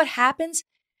 And you know what happens?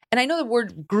 And I know the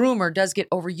word groomer does get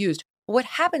overused. What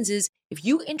happens is if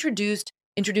you introduce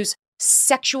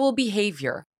sexual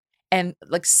behavior and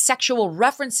sexual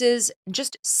references,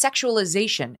 just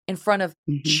sexualization in front of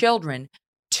children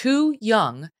too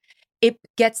young, it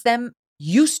gets them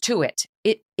used to it.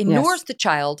 It inures the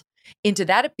child into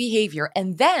that behavior.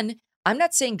 And then I'm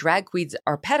not saying drag queens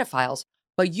are pedophiles,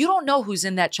 but you don't know who's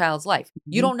in that child's life.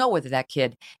 You don't know whether that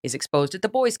kid is exposed at the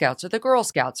Boy Scouts or the Girl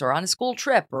Scouts or on a school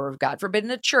trip or, God forbid,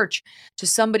 in a church to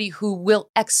somebody who will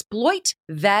exploit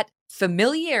that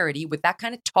familiarity with that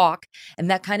kind of talk and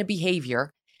that kind of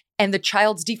behavior. And the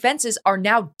child's defenses are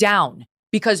now down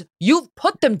because you've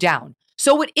put them down.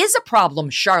 So it is a problem,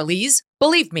 Charlize.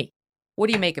 Believe me. What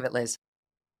do you make of it, Liz?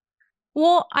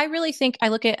 Well, I really think I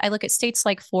look at states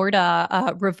like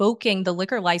Florida revoking the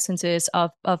liquor licenses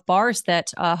of bars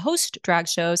that host drag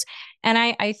shows, and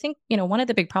I think one of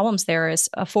the big problems there is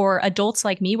for adults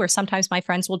like me, where sometimes my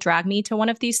friends will drag me to one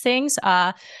of these things.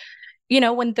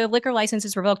 When the liquor license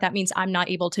is revoked, that means I'm not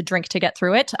able to drink to get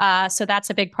through it. So that's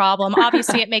a big problem.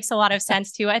 Obviously, it makes a lot of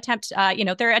sense to attempt,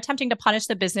 they're attempting to punish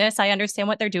the business. I understand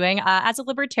what they're doing. As a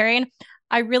libertarian,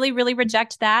 I really, really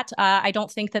reject that. I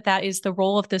don't think that is the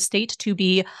role of the state to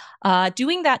be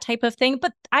doing that type of thing.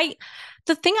 But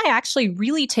the thing I actually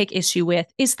really take issue with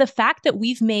is the fact that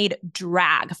we've made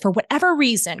drag, for whatever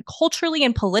reason, culturally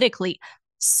and politically,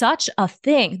 such a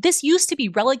thing. This used to be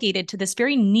relegated to this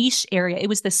very niche area. It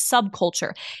was this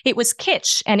subculture. It was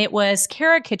kitsch and it was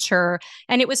caricature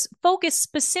and it was focused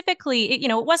specifically,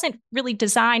 it wasn't really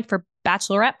designed for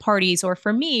bachelorette parties or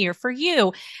for me or for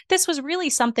you. This was really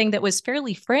something that was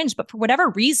fairly fringe, but for whatever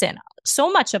reason,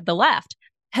 so much of the left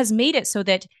has made it so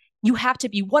that you have to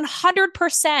be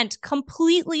 100%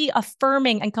 completely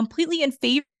affirming and completely in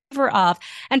favor of,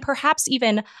 and perhaps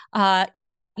even,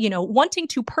 wanting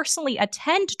to personally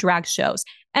attend drag shows.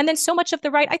 And then so much of the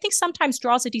right, I think, sometimes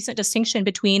draws a decent distinction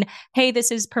between, hey,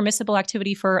 this is permissible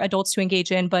activity for adults to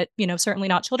engage in, but, certainly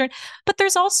not children. But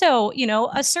there's also,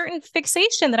 a certain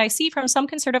fixation that I see from some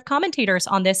conservative commentators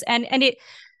on this. And it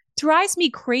drives me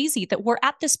crazy that we're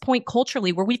at this point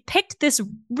culturally where we've picked this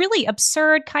really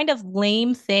absurd kind of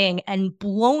lame thing and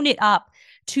blown it up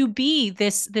to be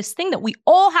this thing that we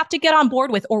all have to get on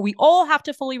board with, or we all have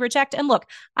to fully reject. And look,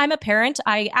 I'm a parent.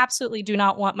 I absolutely do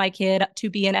not want my kid to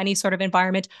be in any sort of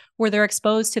environment where they're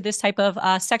exposed to this type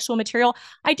of sexual material.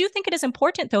 I do think it is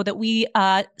important, though, that we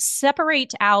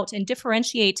separate out and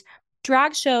differentiate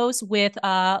drag shows with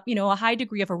a high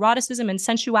degree of eroticism and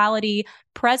sensuality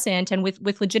present and with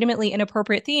legitimately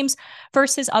inappropriate themes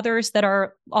versus others that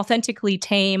are authentically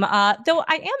tame. Though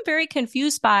I am very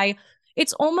confused by,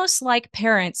 it's almost like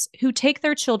parents who take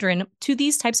their children to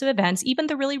these types of events, even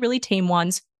the really, really tame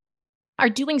ones, are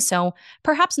doing so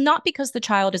perhaps not because the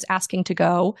child is asking to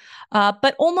go,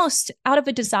 but almost out of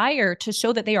a desire to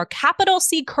show that they are capital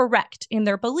C correct in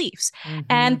their beliefs. Mm-hmm.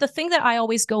 And the thing that I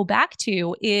always go back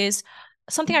to is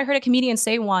something I heard a comedian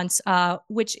say once,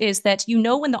 which is that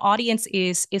when the audience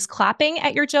is clapping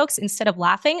at your jokes instead of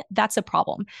laughing, that's a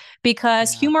problem,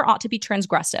 because humor ought to be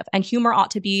transgressive and humor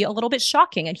ought to be a little bit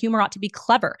shocking and humor ought to be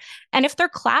clever. And if they're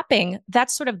clapping,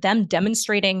 that's sort of them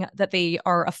demonstrating that they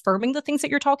are affirming the things that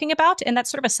you're talking about, and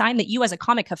that's sort of a sign that you as a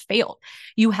comic have failed.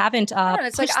 You haven't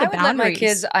it's pushed like the I would boundaries. let my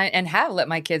kids and have let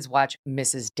my kids watch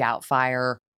Mrs.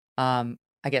 Doubtfire,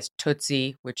 I guess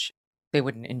Tootsie, which they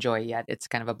wouldn't enjoy yet. It's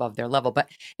kind of above their level. But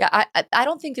yeah, I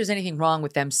don't think there's anything wrong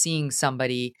with them seeing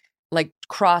somebody like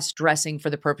cross-dressing for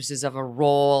the purposes of a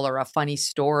role or a funny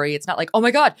story. It's not like, oh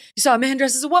my God, you saw a man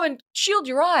dressed as a woman, shield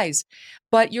your eyes.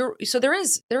 But there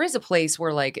is a place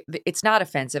where like it's not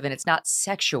offensive and it's not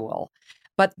sexual.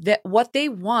 But what they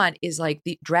want is like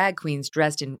the drag queens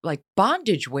dressed in like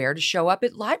bondage wear to show up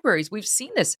at libraries. We've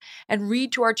seen this and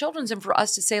read to our children, and for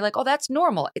us to say like, oh, that's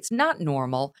normal. It's not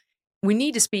normal. We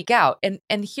need to speak out. And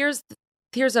here's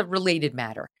a related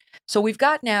matter. So we've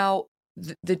got now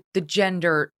the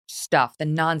gender stuff, the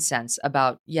nonsense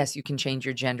about, yes, you can change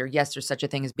your gender. Yes, there's such a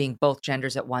thing as being both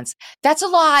genders at once. That's a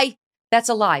lie. That's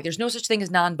a lie. There's no such thing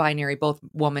as non-binary, both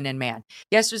woman and man.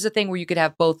 Yes, there's a thing where you could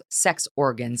have both sex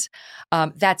organs.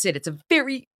 That's it. It's a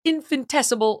very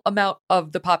infinitesimal amount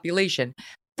of the population.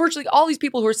 Virtually all these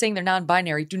people who are saying they're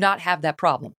non-binary do not have that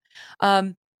problem.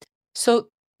 So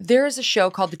there is a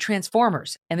show called The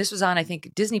Transformers, and this was on, I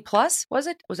think, Disney Plus, was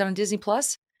it? Was it on Disney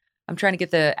Plus? I'm trying to get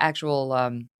the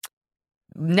actual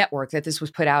network that this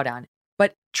was put out on.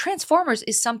 But Transformers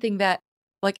is something that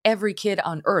like every kid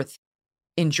on Earth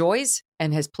enjoys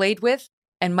and has played with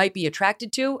and might be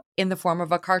attracted to in the form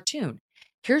of a cartoon.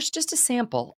 Here's just a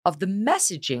sample of the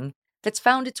messaging that's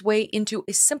found its way into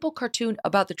a simple cartoon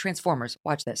about the Transformers.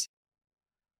 Watch this.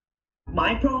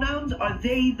 My pronouns are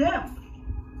they, them.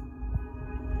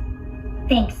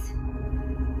 Thanks.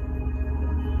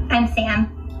 I'm Sam.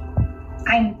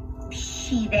 I'm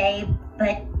she, they,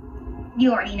 but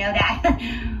you already know that.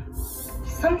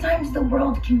 Sometimes the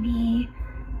world can be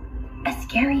a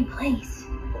scary place.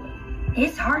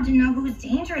 It's hard to know who's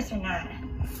dangerous or not.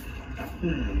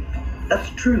 That's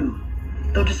true,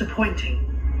 though disappointing.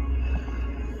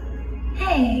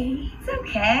 Hey, it's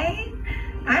okay.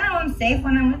 I know I'm safe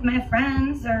when I'm with my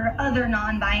friends or other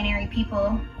non-binary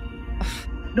people.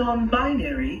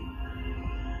 Non-binary?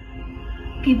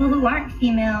 People who aren't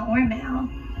female or male.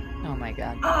 Oh my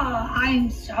God. Oh, I'm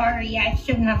sorry. I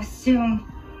shouldn't have assumed.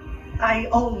 I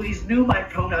always knew my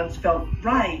pronouns felt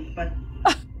right, but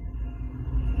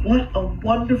What a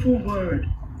wonderful word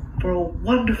for a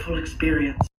wonderful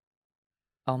experience.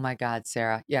 Oh my God,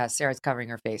 Sarah. Yeah, Sarah's covering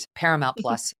her face. Paramount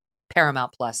Plus.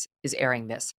 Paramount Plus is airing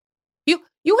this.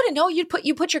 You wouldn't know. You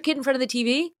put your kid in front of the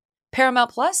TV. Paramount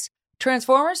Plus,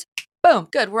 Transformers. Boom,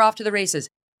 good. We're off to the races.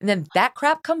 And then that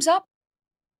crap comes up.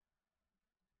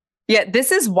 Yeah,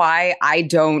 this is why I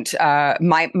don't,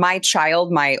 my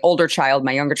child, my older child,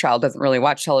 my younger child doesn't really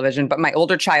watch television, but my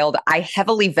older child, I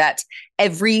heavily vet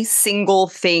every single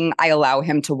thing I allow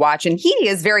him to watch. And he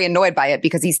is very annoyed by it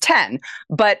because he's 10.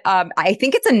 But I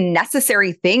think it's a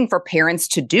necessary thing for parents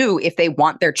to do if they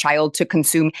want their child to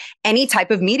consume any type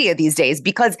of media these days,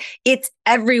 because it's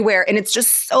everywhere. And it's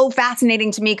just so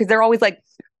fascinating to me because they're always like,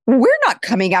 we're not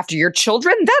coming after your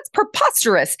children. That's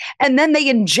preposterous. And then they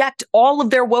inject all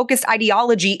of their wokest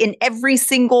ideology in every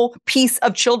single piece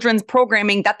of children's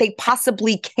programming that they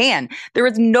possibly can. There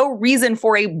is no reason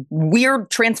for a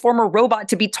weird transformer robot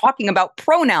to be talking about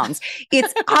pronouns.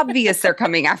 It's obvious they're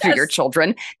coming after your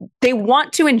children. They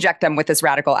want to inject them with this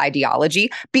radical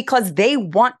ideology because they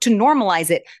want to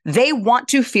normalize it. They want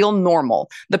to feel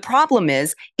normal. The problem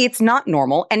is it's not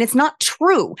normal and it's not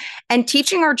true. And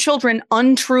teaching our children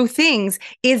untrue things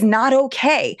is not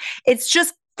okay. It's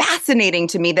just fascinating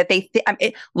to me that they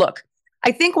look,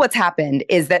 I think what's happened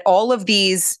is that all of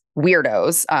these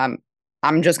weirdos,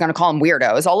 I'm just going to call them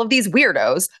weirdos, all of these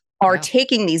weirdos are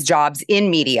taking these jobs in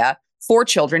media for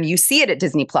children. You see it at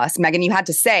Disney Plus. Megan, you had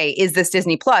to say, is this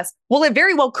Disney Plus? Well, it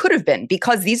very well could have been,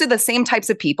 because these are the same types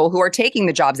of people who are taking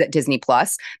the jobs at Disney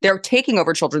Plus. They're taking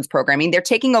over children's programming. They're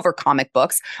taking over comic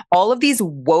books. All of these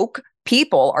woke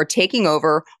people are taking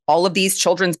over all of these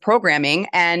children's programming.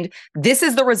 And this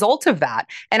is the result of that.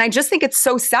 And I just think it's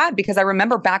so sad because I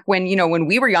remember back when, when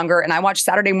we were younger and I watched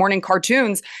Saturday morning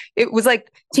cartoons, it was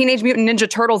like Teenage Mutant Ninja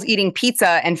Turtles eating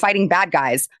pizza and fighting bad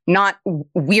guys, not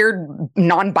weird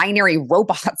non-binary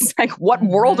robots. Like, what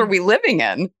world are we living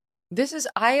in?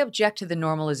 I object to the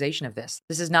normalization of this.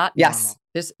 This is not normal.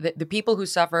 The people who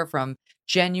suffer from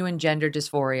genuine gender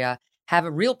dysphoria have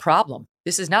a real problem.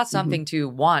 This is not something to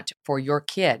want for your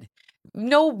kid.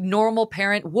 No normal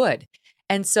parent would.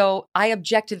 And so I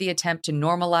object to the attempt to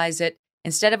normalize it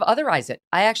instead of otherize it.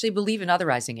 I actually believe in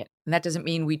otherizing it. And that doesn't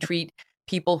mean we treat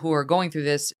people who are going through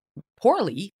this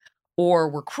poorly or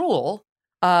we're cruel,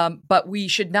 but we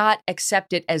should not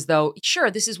accept it as though,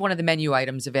 sure, this is one of the menu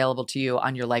items available to you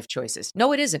on your life choices.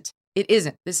 No, it isn't. It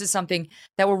isn't. This is something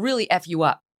that will really F you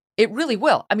up. It really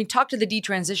will. I mean, talk to the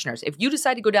detransitioners. If you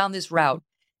decide to go down this route,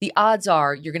 the odds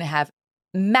are you're going to have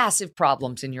massive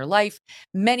problems in your life,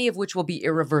 many of which will be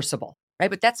irreversible, right?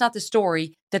 But that's not the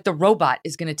story that the robot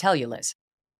is going to tell you, Liz.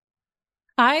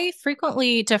 I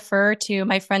frequently defer to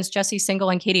my friends Jesse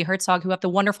Singal and Katie Herzog, who have the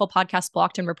wonderful podcast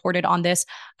Blocked and Reported on this.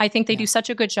 I think they do such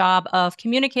a good job of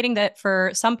communicating that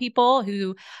for some people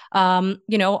who,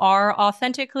 are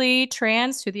authentically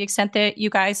trans, to the extent that you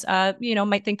guys,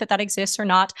 might think that exists or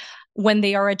not, when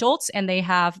they are adults and they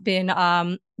have been,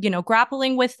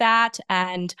 grappling with that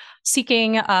and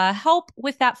seeking help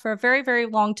with that for a very, very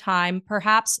long time,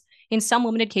 perhaps in some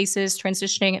limited cases,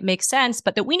 transitioning makes sense,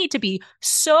 but that we need to be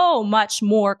so much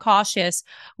more cautious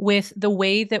with the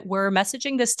way that we're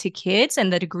messaging this to kids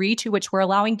and the degree to which we're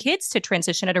allowing kids to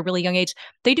transition at a really young age.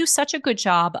 They do such a good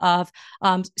job of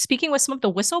speaking with some of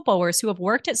the whistleblowers who have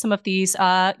worked at some of these,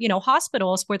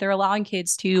 hospitals where they're allowing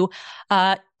kids to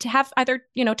have either,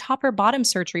 top or bottom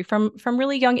surgery from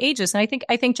really young ages. And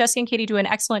I think Jesse and Katie do an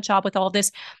excellent job with all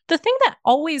this. The thing that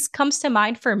always comes to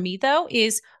mind for me, though,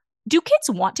 is, do kids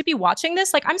want to be watching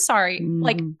this? Like, I'm sorry,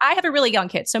 like, I have a really young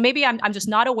kid, so maybe I'm just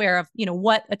not aware of,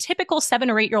 what a typical 7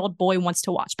 or 8-year-old boy wants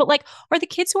to watch. But like, are the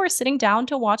kids who are sitting down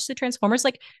to watch the Transformers,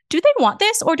 like, do they want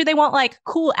this, or do they want like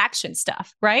cool action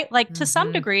stuff, right? Like, to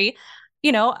some degree,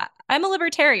 I'm a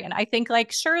libertarian. I think,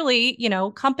 like, surely,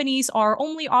 companies are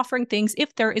only offering things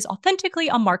if there is authentically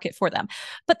a market for them.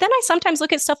 But then I sometimes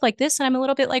look at stuff like this and I'm a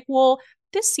little bit like, well,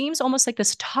 this seems almost like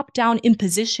this top-down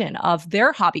imposition of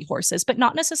their hobby horses, but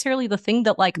not necessarily the thing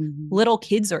that like little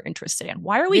kids are interested in.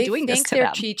 Why are we doing this to them? They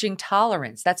think they're teaching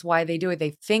tolerance. That's why they do it.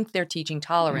 They think they're teaching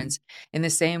tolerance in the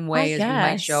same way as we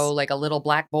might show like a little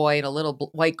black boy and a little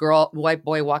white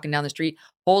boy walking down the street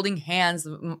holding hands,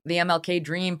 the MLK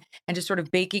dream, and just sort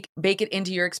of bake it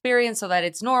into your experience so that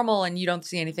it's normal and you don't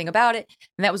see anything about it.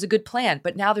 And that was a good plan.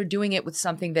 But now they're doing it with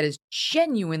something that is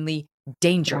genuinely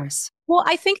dangerous. Well,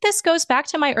 I think this goes back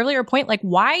to my earlier point. Like,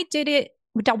 why did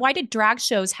drag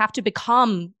shows have to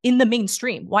become in the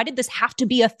mainstream? Why did this have to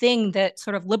be a thing that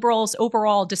sort of liberals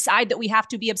overall decide that we have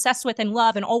to be obsessed with and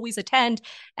love and always attend,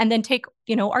 and then take,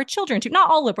 our children to? Not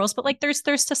all liberals, but like there's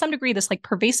to some degree this like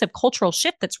pervasive cultural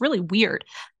shift that's really weird.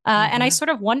 And I sort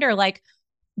of wonder, like,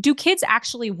 do kids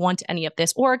actually want any of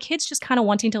this, or are kids just kind of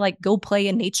wanting to like go play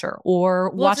in nature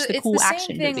or watch the cool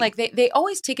action thing. movie? Like they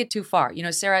always take it too far. You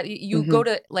know, Sarah, you go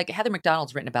to, like, Heather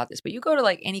McDonald's written about this, but you go to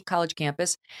like any college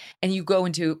campus and you go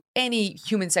into any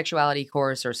human sexuality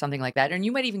course or something like that, and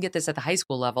you might even get this at the high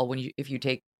school level if you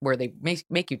take where they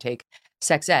make you take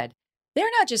sex ed. They're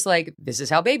not just like, this is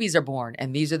how babies are born,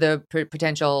 and these are the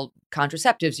potential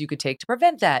contraceptives you could take to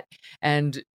prevent that,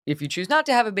 and if you choose not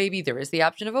to have a baby, there is the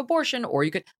option of abortion, or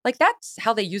you could, like, that's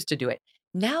how they used to do it.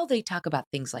 Now they talk about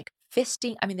things like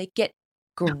fisting. I mean, they get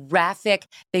graphic.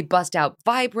 They bust out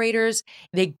vibrators.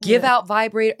 They give out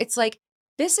vibrators. It's like,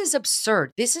 this is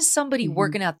absurd. This is somebody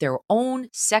working out their own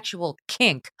sexual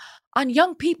kink on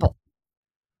young people.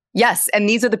 Yes. And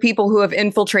these are the people who have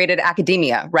infiltrated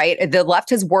academia, right? The left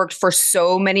has worked for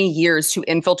so many years to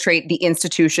infiltrate the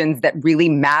institutions that really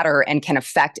matter and can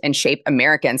affect and shape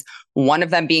Americans. One of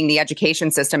them being the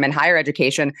education system and higher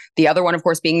education. The other one, of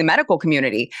course, being the medical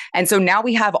community. And so now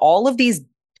we have all of these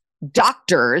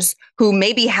doctors who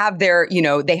maybe have their,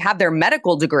 they have their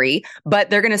medical degree, but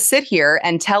they're going to sit here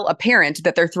and tell a parent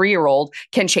that their 3-year-old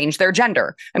can change their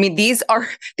gender. I mean, these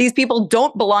people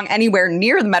don't belong anywhere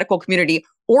near the medical community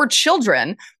or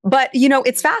children. But,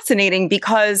 it's fascinating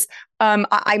because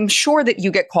I'm sure that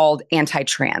you get called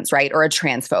anti-trans, right? Or a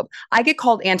transphobe. I get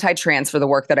called anti-trans for the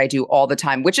work that I do all the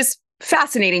time, which is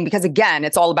fascinating because, again,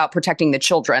 it's all about protecting the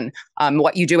children.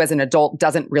 What you do as an adult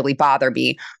doesn't really bother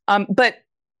me. But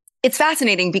it's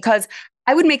fascinating because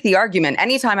I would make the argument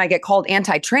anytime I get called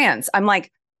anti-trans, I'm like,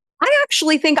 I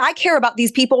actually think I care about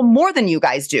these people more than you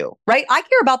guys do, right? I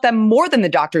care about them more than the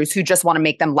doctors who just want to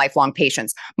make them lifelong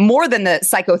patients, more than the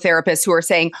psychotherapists who are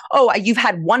saying, oh, you've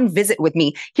had one visit with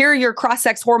me. Here are your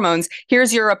cross-sex hormones.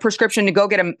 Here's your prescription to go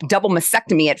get a double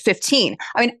mastectomy at 15.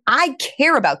 I mean, I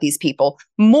care about these people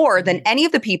more than any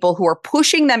of the people who are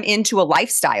pushing them into a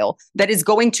lifestyle that is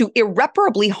going to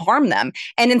irreparably harm them.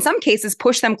 And in some cases,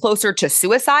 push them closer to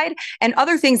suicide and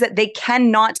other things that they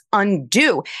cannot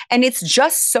undo. And it's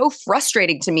just so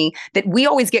frustrating to me that we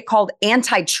always get called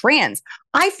anti-trans.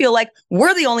 I feel like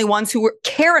we're the only ones who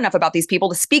care enough about these people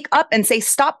to speak up and say,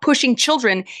 stop pushing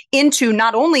children into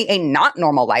not only a not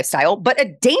normal lifestyle, but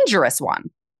a dangerous one.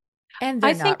 And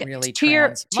they're not really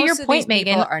trans. To your point,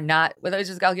 Megan, are not. Well,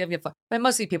 I'll give you. But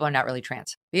most of these people are not really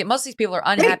trans. Most of these people are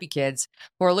unhappy kids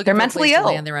who are looking for a place to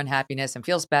land their unhappiness and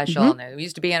feel special. And they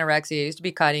used to be anorexia, used to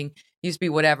be cutting, used to be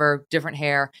whatever, different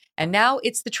hair, and now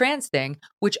it's the trans thing.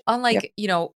 Which, unlike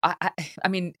I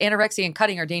mean, anorexia and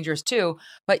cutting are dangerous too.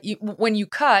 But when you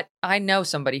cut, I know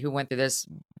somebody who went through this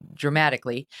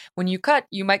dramatically. When you cut,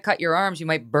 you might cut your arms, you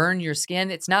might burn your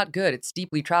skin. It's not good. It's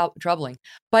deeply troubling.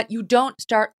 But you don't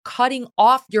start cutting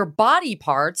off your body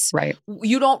parts. Right.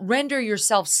 You don't render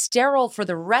yourself sterile for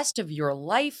the rest of your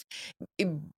life,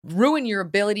 ruin your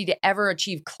ability to ever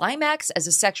achieve climax as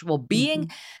a sexual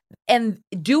being, and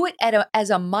do it as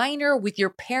a minor with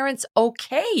your parents.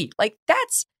 Okay. Like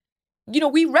that's,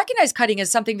 we recognize cutting as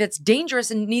something that's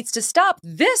dangerous and needs to stop.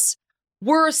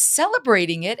 We're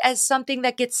celebrating it as something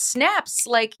that gets snaps.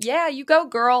 Like, yeah, you go,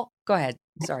 girl. Go ahead.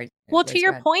 Sorry. Well, to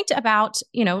your point about,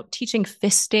 teaching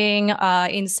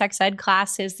fisting in sex ed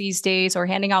classes these days or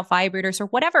handing out vibrators or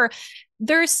whatever,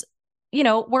 there's,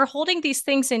 we're holding these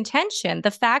things in tension. The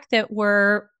fact that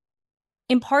we're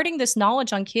imparting this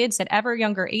knowledge on kids at ever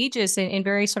younger ages in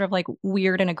very sort of like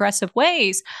weird and aggressive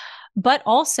ways. But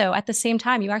also at the same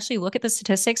time, you actually look at the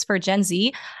statistics for Gen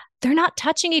Z. They're not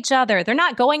touching each other. They're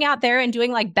not going out there and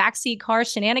doing like backseat car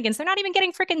shenanigans. They're not even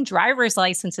getting freaking driver's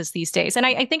licenses these days. And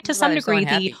I think to some degree,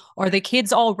 the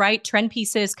kids all right trend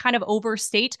pieces kind of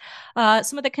overstate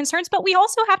some of the concerns. But we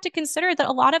also have to consider that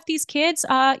a lot of these kids,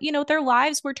 their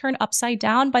lives were turned upside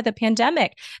down by the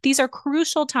pandemic. These are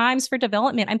crucial times for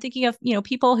development. I'm thinking of,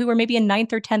 people who were maybe in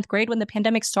 9th or 10th grade when the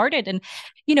pandemic started. And,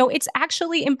 it's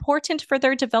actually important for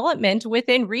their development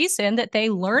within reason that they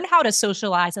learn how to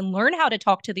socialize and learn how to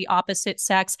talk to the opposite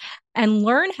sex and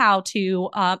learn how to,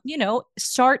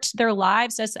 start their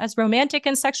lives as romantic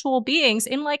and sexual beings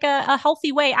in like a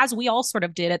healthy way, as we all sort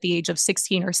of did at the age of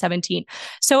 16 or 17.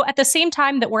 So at the same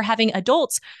time that we're having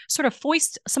adults sort of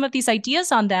foist some of these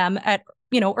ideas on them at,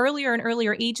 earlier and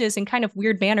earlier ages in kind of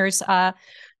weird manners,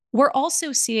 we're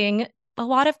also seeing a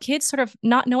lot of kids sort of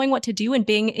not knowing what to do and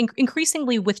being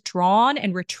increasingly withdrawn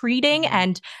and retreating.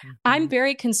 And I'm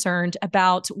very concerned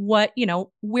about what,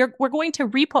 we're going to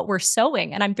reap what we're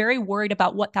sowing. And I'm very worried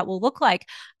about what that will look like.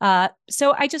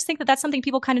 So I just think that that's something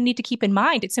people kind of need to keep in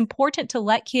mind. It's important to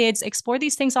let kids explore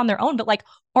these things on their own, but like,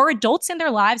 are adults in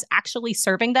their lives actually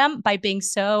serving them by being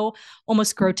so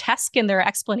almost grotesque in their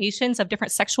explanations of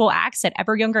different sexual acts at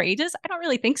ever younger ages? I don't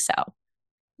really think so.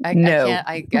 I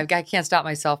can't. I can't stop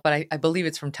myself, but I believe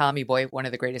it's from Tommy Boy, one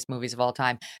of the greatest movies of all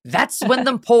time. That's when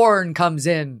the porn comes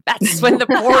in. That's when the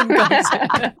porn comes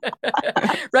in.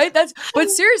 Right? But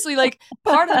seriously, like,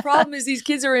 part of the problem is these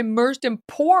kids are immersed in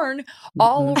porn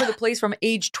all over the place from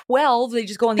age 12. They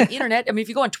just go on the internet. I mean, if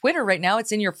you go on Twitter right now,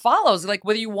 it's in your follows, like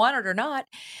whether you want it or not.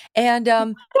 And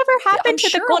whatever happened to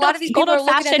sure the a lot of these people are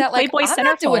looking at that like, Playboy I'm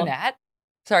not doing that.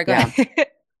 Sorry, go ahead.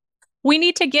 We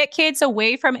need to get kids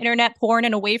away from internet porn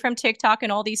and away from TikTok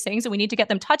and all these things. And we need to get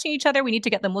them touching each other. We need to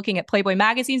get them looking at Playboy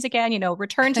magazines again,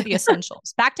 return to the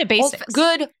essentials, back to basics.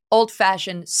 Good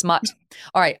old-fashioned smut.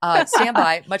 All right, stand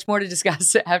by. Much more to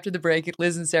discuss after the break.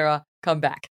 Liz and Sarah, come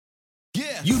back.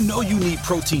 Yeah. You know you need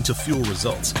protein to fuel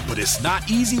results, but it's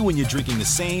not easy when you're drinking the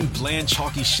same bland,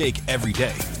 chalky shake every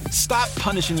day. Stop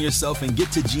punishing yourself and get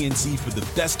to GNC for the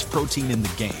best protein in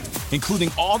the game,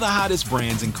 including all the hottest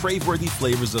brands and crave-worthy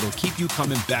flavors that'll keep you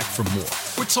coming back for more.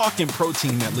 We're talking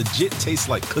protein that legit tastes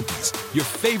like cookies, your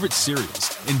favorite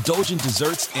cereals, indulgent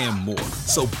desserts, and more.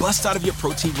 So bust out of your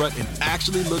protein rut and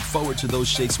actually look forward to those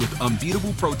shakes with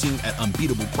unbeatable protein at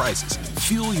unbeatable prices.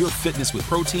 Fuel your fitness with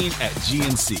protein at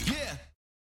GNC. Yeah.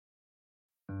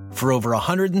 For over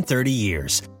 130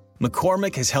 years,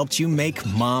 McCormick has helped you make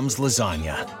Mom's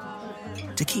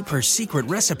lasagna to keep her secret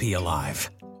recipe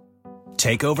alive.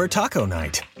 Take over taco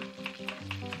night,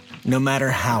 no matter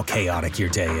how chaotic your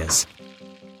day is.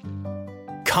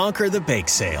 Conquer the bake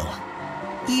sale,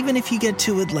 even if you get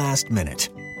to it last minute.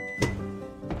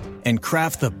 And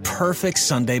craft the perfect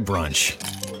Sunday brunch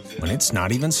when it's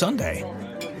not even Sunday.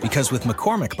 Because with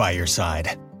McCormick by your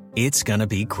side, it's gonna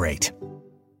be great.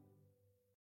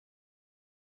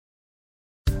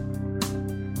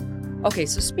 Okay,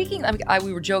 so speaking,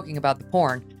 we were joking about the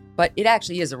porn, but it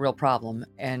actually is a real problem.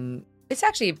 And it's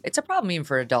a problem even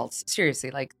for adults. Seriously,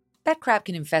 like, that crap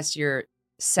can infest your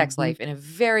sex life in a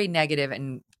very negative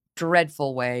and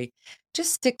dreadful way.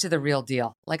 Just stick to the real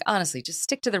deal. Like, honestly, just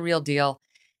stick to the real deal.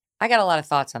 I got a lot of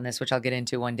thoughts on this, which I'll get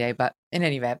into one day, but in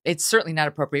any event, it's certainly not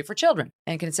appropriate for children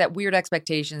and can set weird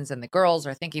expectations. And the girls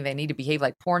are thinking they need to behave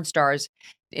like porn stars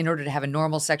in order to have a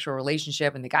normal sexual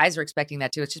relationship. And the guys are expecting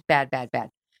that too. It's just bad, bad, bad.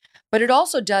 But it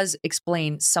also does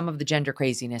explain some of the gender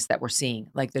craziness that we're seeing,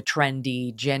 like the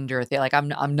trendy gender thing, like I'm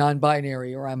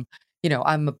non-binary, or I'm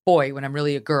a boy when I'm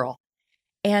really a girl.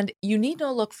 And you need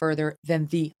no look further than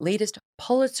the latest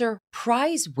Pulitzer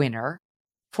Prize winner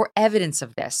for evidence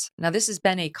of this. Now, this has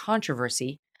been a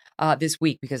controversy this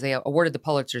week because they awarded the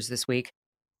Pulitzers this week.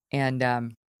 And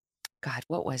God,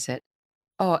 what was it?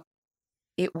 Oh,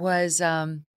 it was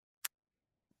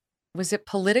it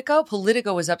Politico?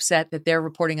 Politico was upset that their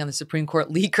reporting on the Supreme Court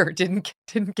leaker didn't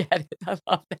get it. I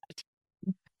love that.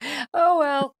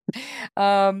 Oh,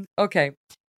 well. Okay.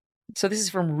 So this is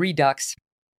from Redux.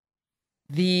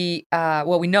 We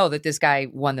know that this guy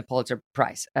won the Pulitzer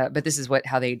Prize, but this is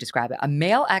how they describe it. A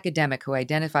male academic who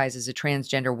identifies as a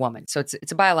transgender woman. So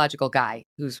it's a biological guy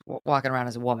who's walking around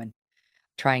as a woman,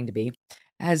 trying to be,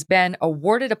 has been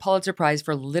awarded a Pulitzer Prize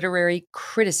for literary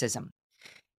criticism.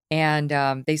 And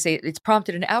they say it's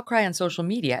prompted an outcry on social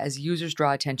media as users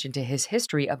draw attention to his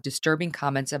history of disturbing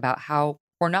comments about how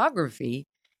pornography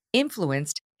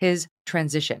influenced his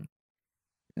transition.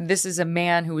 This is a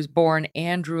man who was born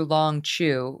Andrew Long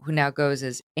Chu, who now goes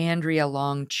as Andrea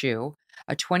Long Chu,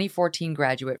 a 2014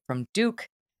 graduate from Duke,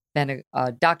 then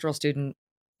a doctoral student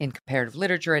in comparative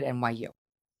literature at NYU.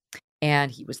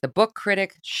 And he was the book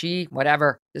critic.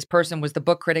 This person was the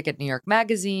book critic at New York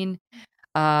Magazine.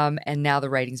 And now the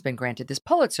writing's been granted this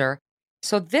Pulitzer.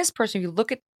 So this person, if you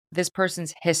look at this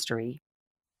person's history,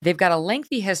 they've got a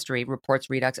lengthy history, reports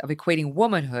Redux, of equating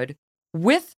womanhood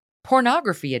with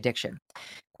pornography addiction.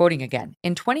 Quoting again,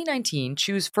 in 2019,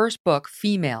 Chu's first book,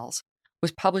 Females,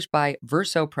 was published by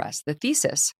Verso Press. The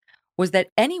thesis was that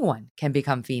anyone can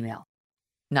become female.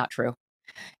 Not true.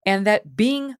 And that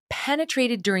being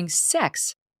penetrated during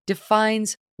sex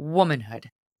defines womanhood.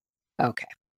 Okay.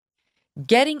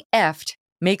 Getting effed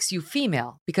makes you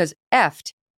female because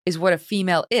effed is what a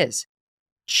female is.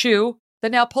 Chu, the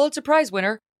now Pulitzer Prize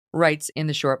winner, writes in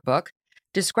the short book,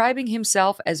 describing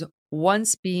himself as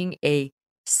once being a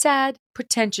sad,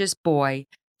 pretentious boy,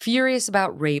 furious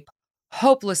about rape,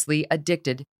 hopelessly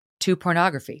addicted to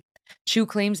pornography. Chu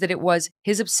claims that it was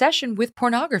his obsession with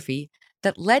pornography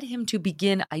that led him to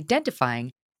begin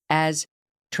identifying as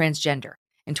transgender.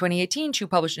 In 2018, Chu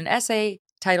published an essay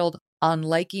titled On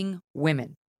Liking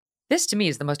Women. This, to me,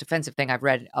 is the most offensive thing I've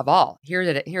read of all. Here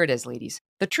it is, ladies.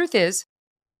 The truth is,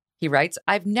 he writes,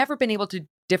 I've never been able to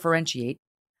differentiate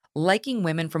liking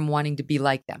women from wanting to be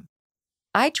like them.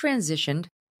 I transitioned,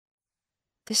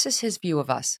 this is his view of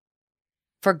us,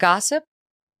 for gossip,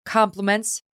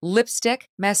 compliments, lipstick,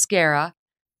 mascara,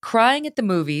 crying at the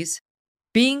movies,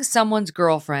 being someone's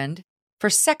girlfriend, for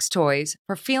sex toys,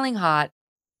 for feeling hot,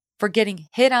 for getting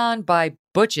hit on by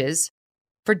butches,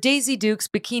 for Daisy Dukes,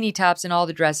 bikini tops, and all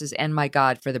the dresses, and my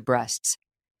God, for the breasts.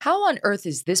 How on earth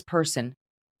is this person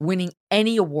winning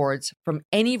any awards from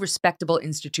any respectable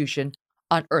institution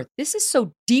on earth? This is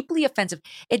so deeply offensive.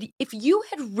 And if you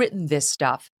had written this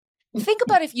stuff, think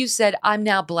about if you said, I'm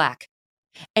now black,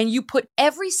 and you put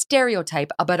every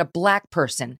stereotype about a black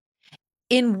person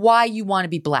in why you want to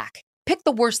be black. Pick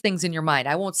the worst things in your mind.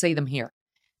 I won't say them here.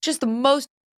 Just the most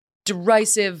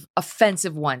derisive,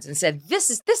 offensive ones, and said,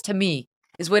 this to me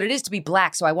is what it is to be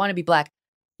black, so I want to be black.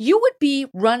 You would be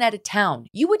run out of town.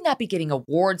 You would not be getting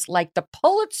awards like the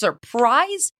Pulitzer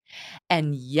Prize.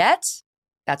 And yet,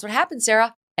 that's what happened,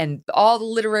 Sarah. And all the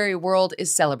literary world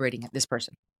is celebrating this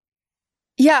person.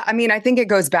 Yeah, I mean, I think it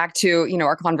goes back to,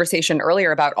 our conversation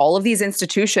earlier about all of these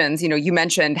institutions. You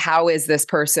mentioned, how is this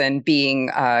person being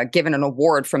given an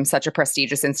award from such a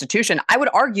prestigious institution? I would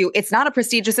argue it's not a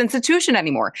prestigious institution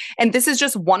anymore. And this is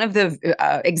just one of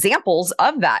the examples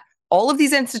of that. All of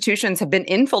these institutions have been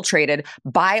infiltrated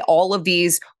by all of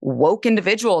these woke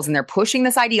individuals, and they're pushing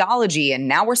this ideology. And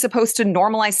now we're supposed to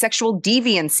normalize sexual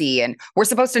deviancy, and we're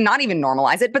supposed to not even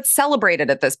normalize it, but celebrate it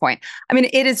at this point. I mean,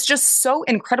 it is just so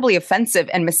incredibly offensive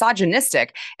and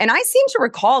misogynistic. And I seem to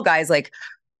recall, guys, like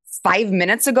 5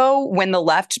 minutes ago, when the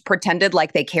left pretended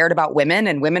like they cared about women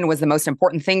and women was the most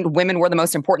important thing, women were the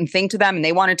most important thing to them, and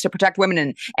they wanted to protect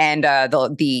women, and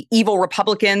the evil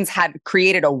Republicans had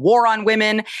created a war on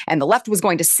women, and the left was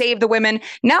going to save the women.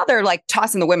 Now they're like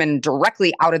tossing the women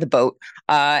directly out of the boat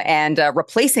and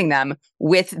replacing them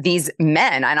with these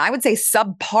men, and I would say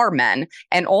subpar men,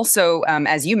 and also,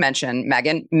 as you mentioned,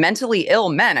 Megan, mentally ill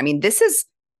men. I mean, this is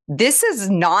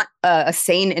not a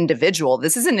sane individual.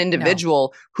 This is an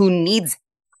individual who needs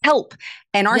help.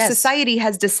 And our society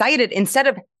has decided, instead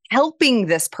of helping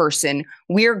this person,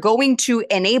 we're going to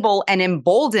enable and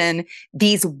embolden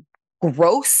these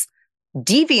gross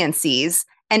deviancies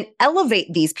and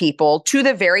elevate these people to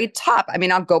the very top. I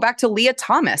mean, I'll go back to Leah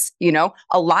Thomas.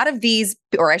 A lot of these,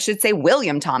 or I should say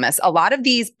William Thomas, a lot of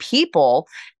these people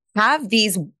have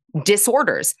these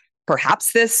disorders.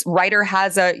 Perhaps this writer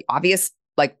has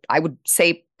I would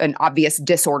say an obvious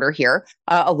disorder here.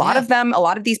 A lot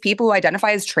of these people who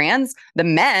identify as trans, the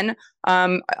men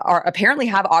apparently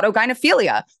have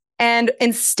autogynephilia. And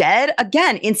instead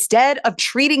of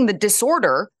treating the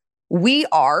disorder, we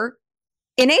are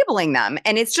enabling them.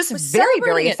 And it's just very,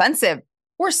 very offensive.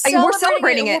 We're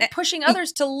celebrating it. We're pushing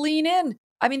others to lean in.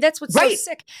 I mean, that's what's so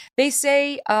sick. They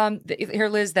say, here,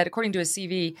 Liz, that according to his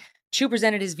CV, Chu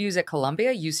presented his views at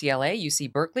Columbia, UCLA,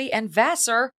 UC Berkeley, and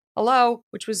Vassar,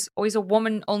 which was always a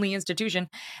woman-only institution.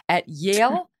 At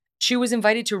Yale, Chu was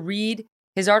invited to read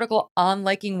his article on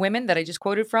liking women that I just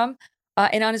quoted from.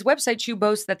 And on his website, Chu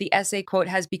boasts that the essay, quote,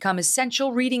 has become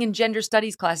essential reading in gender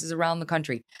studies classes around the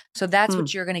country. So that's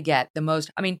what you're going to get the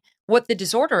most. I mean, what the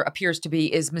disorder appears to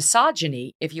be is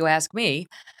misogyny, if you ask me.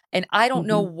 And I don't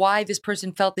know why this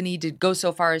person felt the need to go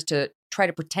so far as to try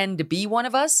to pretend to be one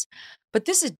of us. But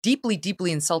this is deeply,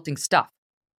 deeply insulting stuff.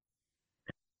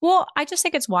 Well, I just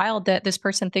think it's wild that this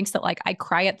person thinks that, like, I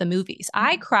cry at the movies.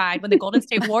 I cried when the Golden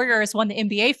State Warriors won the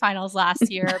NBA finals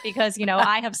last year because,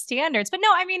 I have standards. But no,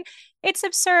 I mean, it's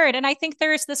absurd. And I think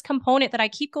there's this component that I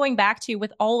keep going back to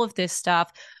with all of this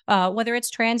stuff, whether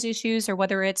it's trans issues or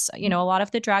whether it's, a lot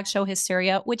of the drag show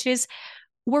hysteria, which is,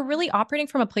 we're really operating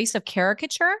from a place of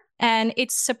caricature. And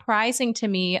it's surprising to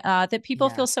me that people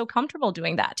feel so comfortable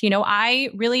doing that. I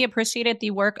really appreciated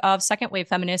the work of second wave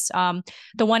feminists.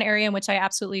 The one area in which I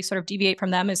absolutely sort of deviate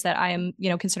from them is that I am,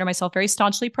 consider myself very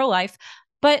staunchly pro-life.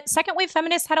 But second wave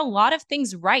feminists had a lot of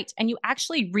things right. And you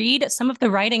actually read some of the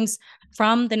writings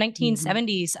from the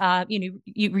 1970s.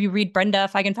 You read Brenda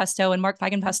Feigenfesto and Mark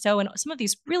Feigenfesto and some of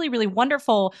these really, really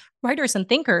wonderful writers and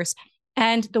thinkers.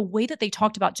 And the way that they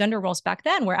talked about gender roles back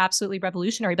then were absolutely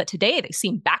revolutionary. But today they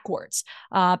seem backwards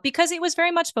because it was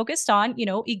very much focused on,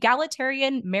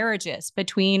 egalitarian marriages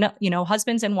between,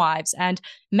 husbands and wives and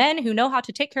men who know how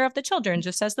to take care of the children,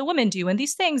 just as the women do, and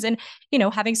these things. And,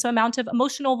 having some amount of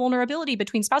emotional vulnerability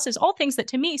between spouses, all things that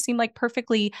to me seem like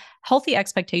perfectly healthy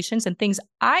expectations and things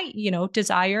I,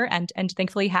 desire and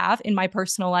thankfully have in my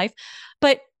personal life.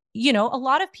 But a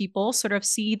lot of people sort of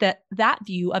see that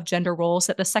view of gender roles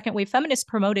that the second wave feminists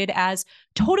promoted as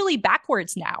totally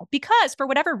backwards now, because for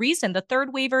whatever reason, the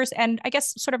third wavers, and I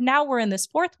guess sort of now we're in this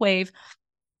fourth wave,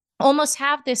 almost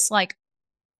have this like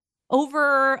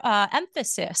over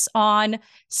emphasis on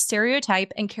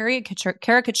stereotype and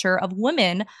caricature of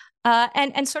women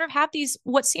and sort of have these,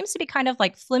 what seems to be kind of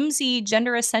like flimsy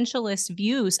gender essentialist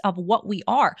views of what we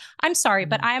are. I'm sorry,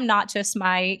 but I am not just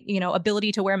my,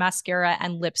 ability to wear mascara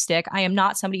and lipstick. I am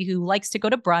not somebody who likes to go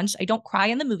to brunch. I don't cry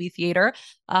in the movie theater.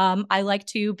 I like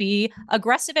to be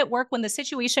aggressive at work when the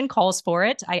situation calls for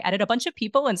it. I edit a bunch of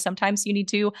people, and sometimes you need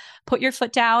to put your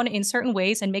foot down in certain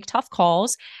ways and make tough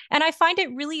calls. And I find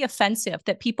it really offensive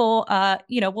that people,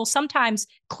 will sometimes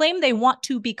claim they want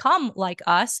to become like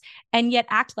us and yet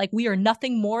act like we are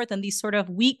nothing more than these sort of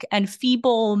weak and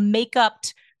feeble,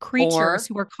 make-upped creatures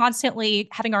who are constantly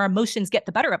having our emotions get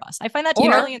the better of us. I find that to be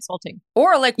really insulting.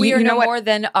 Or like we are no more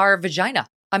than our vagina.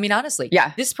 I mean, honestly,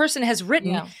 this person has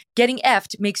written, getting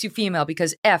effed makes you female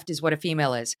because effed is what a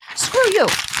female is. Screw you.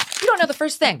 You don't know the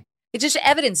first thing. It just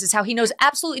evidences how he knows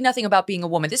absolutely nothing about being a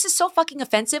woman. This is so fucking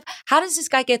offensive. How does this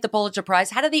guy get the Pulitzer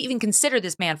Prize? How do they even consider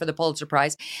this man for the Pulitzer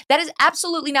Prize? That is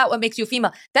absolutely not what makes you a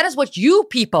female. That is what you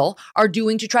people are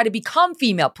doing to try to become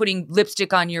female, putting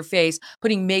lipstick on your face,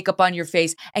 putting makeup on your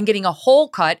face, and getting a hole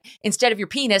cut instead of your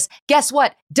penis. Guess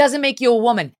what? Doesn't make you a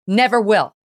woman. Never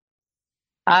will.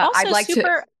 Also I'd like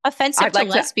super offensive to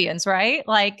lesbians, right?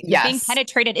 Like being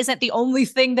penetrated isn't the only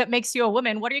thing that makes you a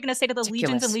woman. What are you going to say to the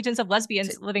legions and legions of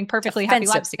lesbians living perfectly happy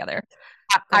lives together?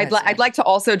 I'd like to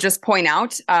also just point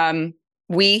out,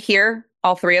 we here,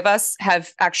 all three of us,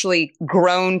 have actually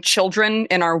grown children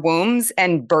in our wombs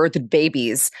and birthed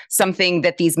babies, something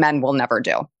that these men will never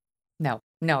do.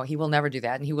 No, he will never do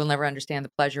that. And he will never understand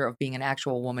the pleasure of being an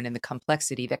actual woman and the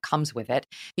complexity that comes with it.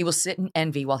 He will sit in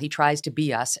envy while he tries to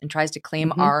be us and tries to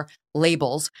claim our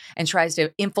labels and tries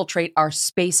to infiltrate our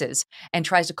spaces and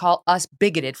tries to call us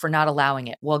bigoted for not allowing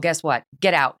it. Well, guess what?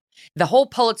 Get out. The whole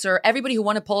Pulitzer, everybody who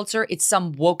won a Pulitzer, it's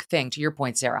some woke thing, to your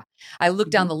point, Sarah. I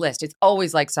look down the list. It's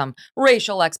always like some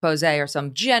racial expose or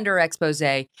some gender expose.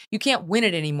 You can't win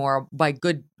it anymore by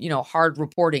good, hard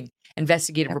reporting,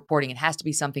 investigative reporting. It has to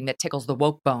be something that tickles the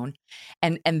woke bone.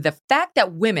 And the fact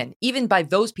that women, even by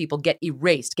those people, get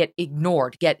erased, get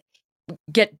ignored, get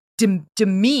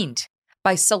demeaned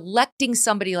by selecting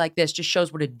somebody like this just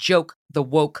shows what a joke the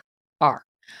woke are.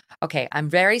 Okay, I'm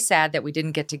very sad that we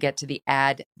didn't get to the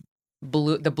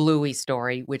the Bluey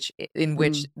story, which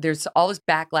there's all this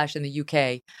backlash in the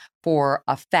UK for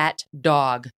a fat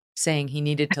dog saying he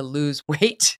needed to lose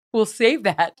weight. We'll save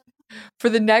that for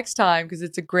the next time because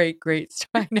it's a great story.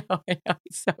 I know,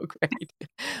 it's so great.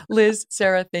 Liz,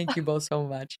 Sarah, thank you both so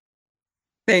much.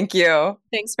 Thank you.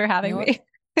 Thanks for having me.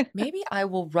 Maybe I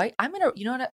will write.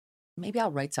 Maybe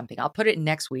I'll write something. I'll put it in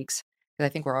next week's. I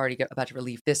think we're already about to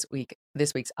release this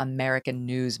week's American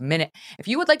News Minute. If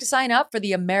you would like to sign up for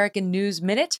the American News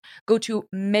Minute, go to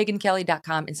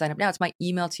megankelly.com and sign up now. It's my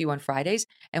email to you on Fridays,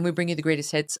 and we bring you the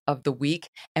greatest hits of the week,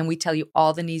 and we tell you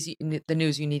all the news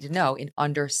you need to know in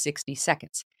under 60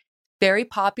 seconds. Very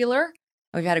popular.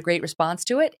 We've had a great response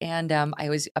to it, and I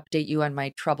always update you on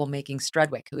my troublemaking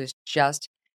Strudwick, who is just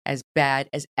as bad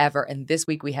as ever. And this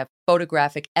week we have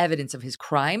photographic evidence of his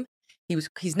crime.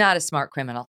 He's not a smart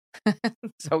criminal.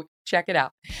 So check it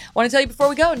out. I want to tell you before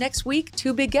we go, next week,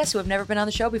 two big guests who have never been on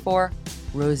the show before.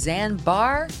 Roseanne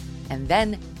Barr and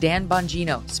then Dan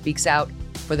Bongino speaks out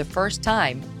for the first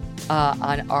time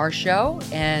on our show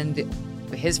and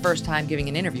his first time giving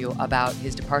an interview about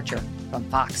his departure from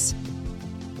Fox.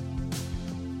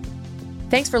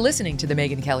 Thanks for listening to The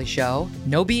Megyn Kelly Show.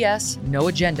 No BS, no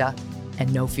agenda,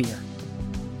 and no fear.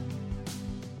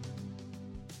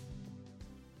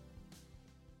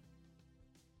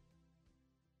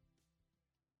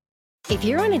 If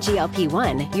you're on a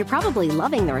GLP-1, you're probably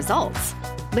loving the results.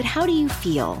 But how do you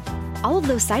feel? All of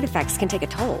those side effects can take a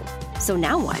toll. So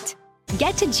now what?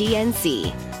 Get to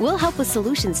GNC. We'll help with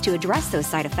solutions to address those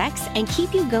side effects and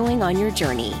keep you going on your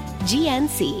journey.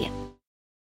 GNC.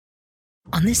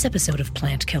 On this episode of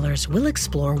Plant Killers, we'll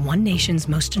explore one nation's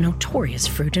most notorious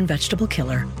fruit and vegetable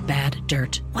killer, bad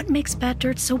dirt. What makes bad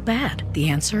dirt so bad? The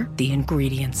answer? The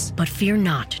ingredients. But fear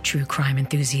not, true crime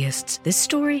enthusiasts. This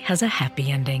story has a happy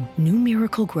ending. New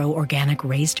Miracle Grow organic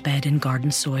raised bed and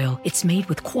garden soil. It's made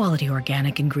with quality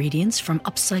organic ingredients from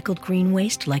upcycled green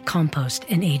waste like compost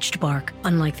and aged bark.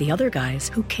 Unlike the other guys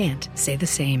who can't say the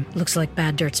same. Looks like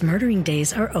bad dirt's murdering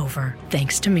days are over,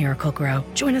 thanks to Miracle Grow.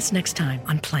 Join us next time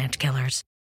on Plant Killers.